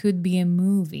that there could be a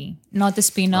movie, not a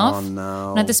spin-off. Oh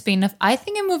no, not a spin-off. I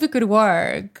think a movie could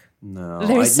work. No,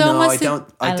 there's so much.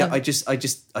 I just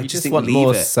think want leave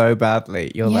more it so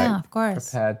badly. You're of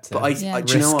course prepared to but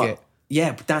do you know what? it.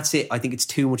 Yeah, but that's it. I think it's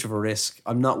too much of a risk.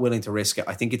 I'm not willing to risk it.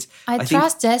 I think it's. I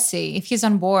trust Jesse. If he's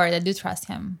on board, I do trust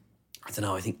him. I don't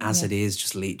know. I think as it is,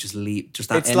 just leave. Just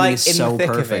that It's ending like is in so the thick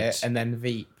perfect. of it, and then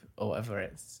Veep or whatever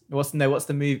it's. What's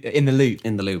the movie? In the Loop.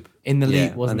 In the Loop. In the Yeah,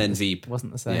 Loop wasn't. and then Veep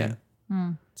wasn't the same.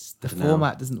 Yeah. The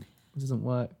format doesn't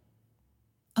work.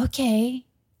 Okay.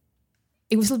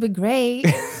 It was a little bit great.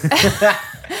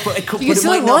 But it could. You But it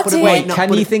still might not. want But it it? might Wait, not. can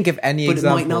but you it- think of any but it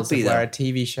might examples not be of where though. a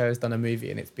TV show has done a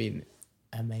movie and it's been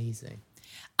amazing?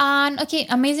 And okay,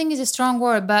 amazing is a strong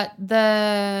word, but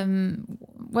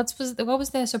what was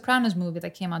the Sopranos movie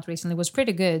that came out recently? It was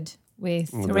pretty good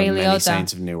with Ray Many Liotta.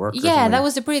 Saints of Newark. or Yeah, something. that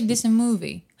was a pretty decent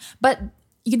movie. But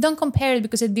you don't compare it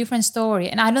because it's a different story.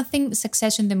 And I don't think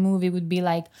Succession, the movie, would be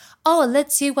like, oh,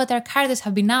 let's see what our characters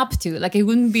have been up to. Like, it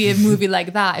wouldn't be a movie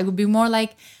like that. It would be more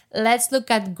like, let's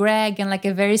look at Greg and like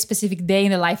a very specific day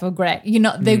in the life of Greg. You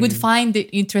know, they would find the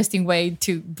interesting way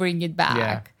to bring it back.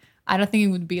 Yeah. I don't think it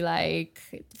would be like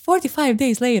 45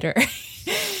 days later.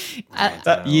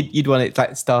 You'd want it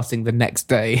like starting the next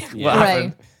day. Yeah. What Right.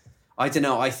 happened? I don't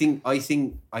know. I think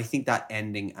that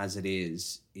ending as it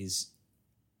is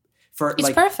for It's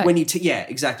like perfect. when you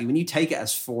exactly when you take it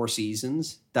as 4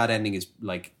 seasons, that ending is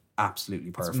like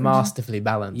absolutely perfect. Masterfully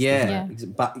balanced. isn't Yeah,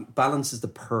 it? balance is the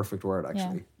perfect word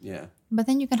actually. Yeah. But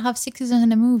then you can have 6 seasons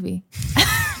in a movie.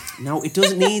 No, it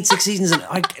doesn't need 6 seasons.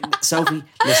 And Sophie,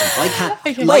 listen, I can't.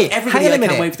 Okay. Like Wait, everybody, hang on I a minute.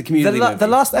 can't wait for the Community The movie.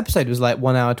 last episode was like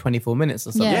 1 hour 24 minutes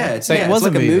or something. Yeah. So it was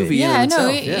like a movie. Yeah, in no,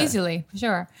 itself, yeah. easily, for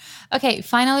sure. Okay,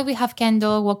 finally we have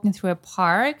Kendall walking through a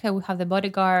park. We have the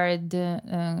bodyguard.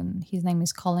 His name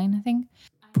is Colin, I think.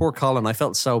 Poor Colin. I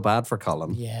felt so bad for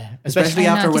Colin. Yeah. Especially I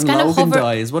know, after he's when kind of Logan hover-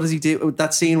 dies. What does he do?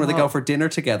 That scene where they go for dinner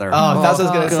together. Oh, that's what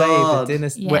I was going to God. say. The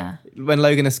dinner, Yeah. when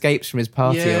Logan escapes from his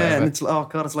party or Yeah, whatever. and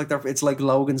it's it's like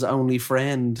Logan's only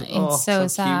friend. It's so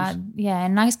sad. Yeah,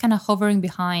 and now he's kind of hovering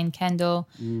behind Kendall.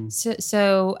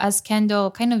 So as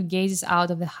Kendall kind of gazes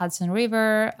out of the Hudson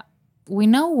River, we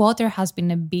know water has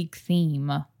been a big theme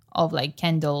of like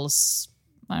Kendall's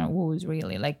woes,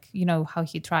 really. Like, you know, how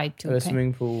he tried to... a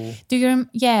swimming pool. Do you...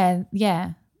 Yeah.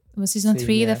 It was season Scene,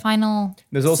 3, yeah. the final...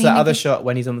 There's also scene that other again. shot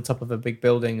when he's on the top of a big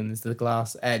building and there's the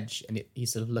glass edge and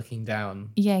he's sort of looking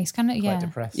down, Yeah, he's kind of... quite Yeah.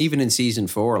 depressed. Even in season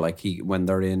 4, like when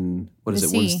they're in what is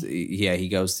The it? sea. He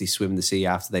goes to swim the sea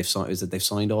after they've signed. Is it they've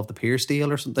signed off the Pierce deal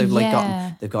or something?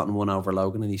 They've gotten one over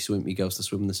Logan, and he goes to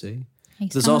swim the sea.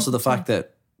 He's There's kind also of- the fact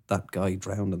that guy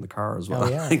drowned in the car as well. Oh,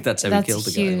 yeah. I think that's how That's he killed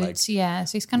the huge. guy. Like, Yeah,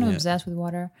 so he's kind of Yeah. obsessed with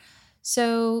water.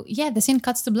 So, yeah, the scene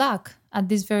cuts to black at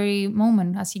this very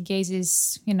moment as he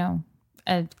gazes, you know,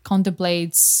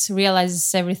 contemplates,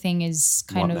 realizes everything is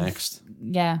kind What of... next?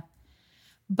 Yeah.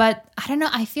 But I don't know,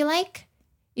 I feel like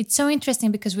it's so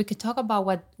interesting because we could talk about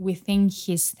what we think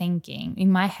he's thinking.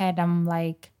 In my head, I'm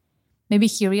like, maybe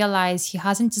he realized he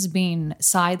hasn't just been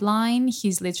sidelined,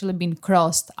 he's literally been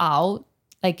crossed out.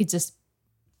 Like, it's just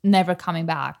never coming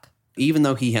back. even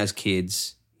though he has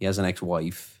kids, he has an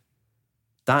ex-wife.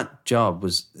 That job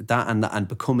was and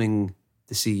becoming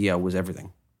the CEO was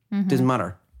everything. Mm-hmm. Doesn't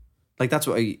matter. Like that's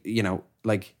what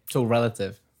like it's all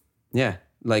relative. Yeah,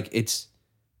 like it's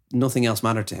nothing else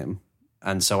mattered to him,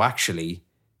 and so actually,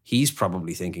 he's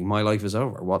probably thinking, "My life is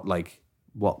over." What?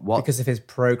 Because of his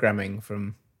programming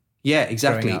from. Yeah,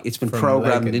 exactly. Up It's been from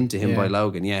programmed Logan. into him Yeah. by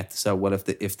Logan. Yeah. So, well,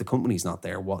 if the company's not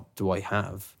there, what do I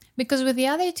have? Because with the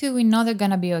other two, we know they're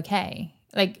gonna be okay.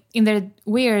 Like in their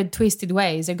weird, twisted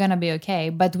ways, they're gonna be okay.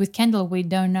 But with Kendall, we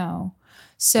don't know.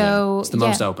 So It's the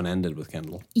most open-ended with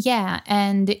Kendall. Yeah,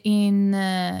 and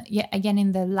again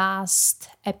in the last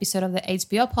episode of the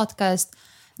HBO podcast,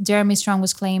 Jeremy Strong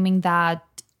was claiming that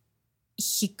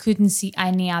he couldn't see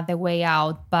any other way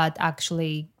out but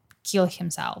actually kill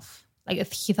himself.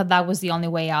 Like he thought that was the only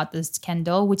way out as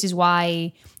Kendall, which is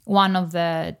why one of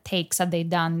the takes that they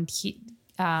done,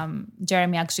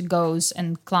 Jeremy actually goes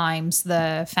and climbs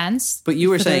the fence. But you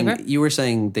were to the river.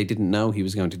 saying they didn't know he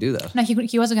was going to do that. No,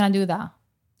 he wasn't going to do that.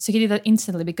 So he did that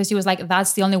instantly because he was like,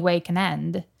 that's the only way it can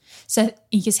end. So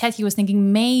in his head, he was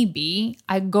thinking, maybe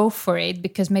I go for it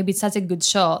because maybe it's such a good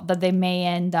shot that they may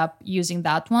end up using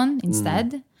that one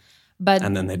instead. But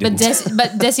And then they didn't.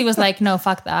 But Jesse was like, no,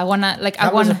 fuck that. I want to, like,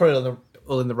 That was probably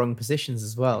all in the wrong positions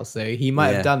as well. So he might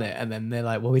Yeah. have done it, and then they're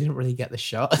like, "Well, we didn't really get the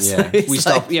shot." So Yeah, it's we like-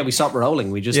 stopped. Yeah, we stopped rolling.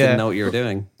 We just didn't know what you were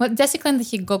doing. Well, Jesse claimed that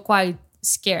he got quite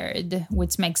scared,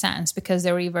 which makes sense because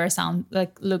the river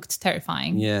looked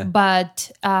terrifying. Yeah.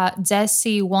 But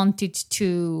Jesse wanted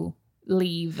to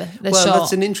leave the Well, show.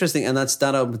 that's an interesting, and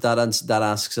that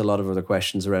asks a lot of other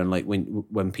questions around like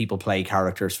when people play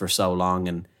characters for so long,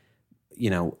 and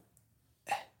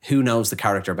who knows the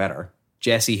character better.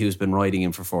 Jesse, who's been writing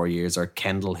him for 4 years, or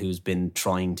Kendall, who's been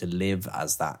trying to live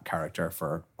as that character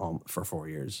for 4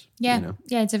 years? Yeah, you know?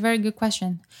 Yeah, it's a very good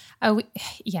question.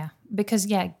 Because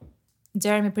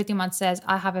Jeremy pretty much says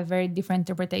I have a very different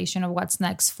interpretation of what's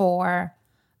next for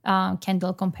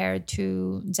Kendall compared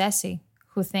to Jesse,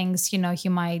 who thinks, he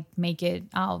might make it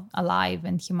out alive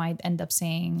and he might end up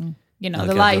seeing, the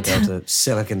light. Go to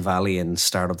Silicon Valley and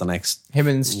start up the next. Him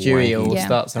and Stewie will Yeah.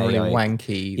 start some really AI.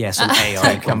 wanky. Some AI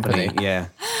tech company. company. Yeah,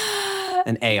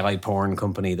 an AI porn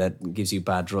company that gives you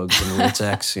bad drugs and weird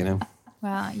sex.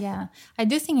 Well, yeah. I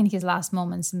do think in his last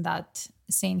moments in that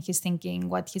scene, he's thinking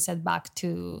what he said back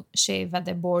to Shiv at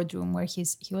the boardroom, where he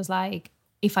was like,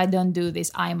 if I don't do this,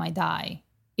 I might die.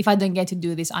 If I don't get to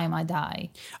do this, I might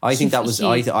die. I think that was.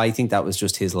 I think that was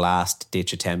just his last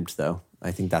ditch attempt, though.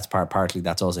 I think that's partly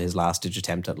that's also his last ditch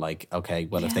attempt at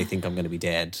if they think I'm going to be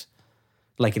dead,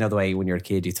 the way when you're a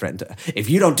kid you threaten to, if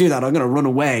you don't do that, I'm going to run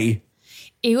away.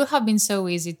 It would have been so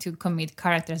easy to commit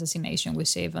character assassination with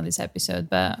Shiv on this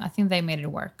episode, but I think they made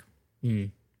it work. I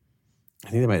think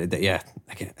they made it. Yeah,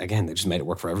 again, they just made it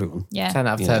work for everyone. Yeah, 10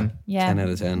 out of 10. Yeah, 10 out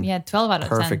of 10. Yeah, 12 out of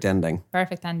 10. Perfect ending.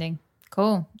 Perfect ending.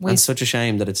 Cool. And such a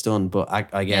shame that it's done, but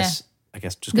I guess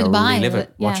just go Goodbye. relive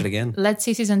it, watch it again. Let's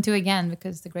see season 2 again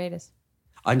because it's the greatest.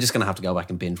 I'm just going to have to go back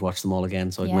and binge watch them all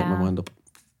again so I can make my mind up.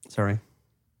 Sorry.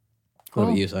 Cool. What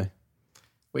about you, Si?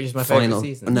 Which is my favourite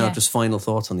season. No, just final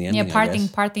thoughts on the ending. Yeah,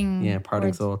 parting. Yeah, parting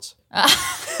words. thoughts.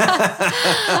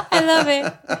 I love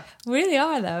it. We really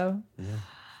are, though.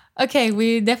 Yeah. Okay,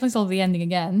 we definitely solved the ending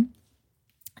again.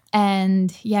 And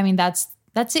that's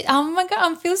it. Oh my God,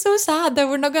 I feel so sad that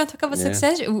we're not going to talk about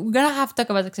Succession. We're going to have to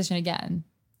talk about Succession again.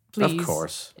 Please. Of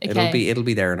course. Okay. It'll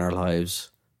be there in our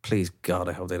lives. Please, God,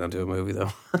 I hope they don't do a movie,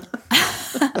 though.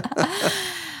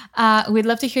 We'd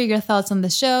love to hear your thoughts on the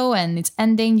show and its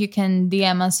ending. You can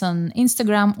DM us on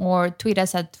Instagram or tweet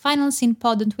us at Final Scene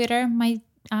Pod on Twitter.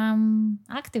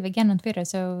 Active again on Twitter,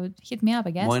 so hit me up,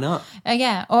 I guess. Why not?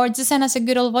 Yeah, or just send us a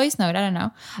good old voice note. I don't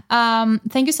know.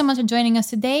 Thank you so much for joining us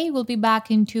today. We'll be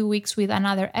back in 2 weeks with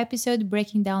another episode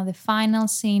breaking down the final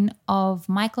scene of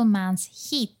Michael Mann's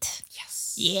Heat.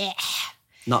 Yes. Yeah.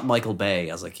 Not Michael Bay,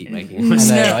 as I keep making him. I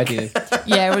know, I do.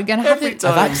 Yeah, we're going to have to...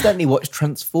 I've accidentally watched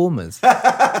Transformers.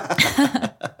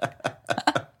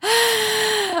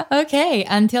 Okay,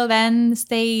 until then,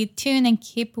 stay tuned and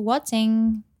keep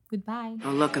watching. Goodbye.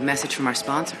 Oh, look, a message from our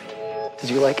sponsor.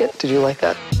 Did you like it? Did you like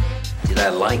that? Did I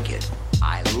like it?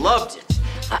 I loved it.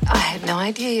 I had no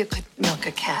idea you could milk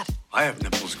a cat. I have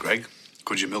nipples, Greg.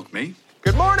 Could you milk me?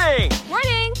 Good morning.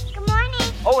 Morning. Good morning.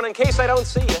 Oh, and in case I don't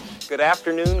see you, good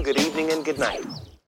afternoon, good evening, and good night.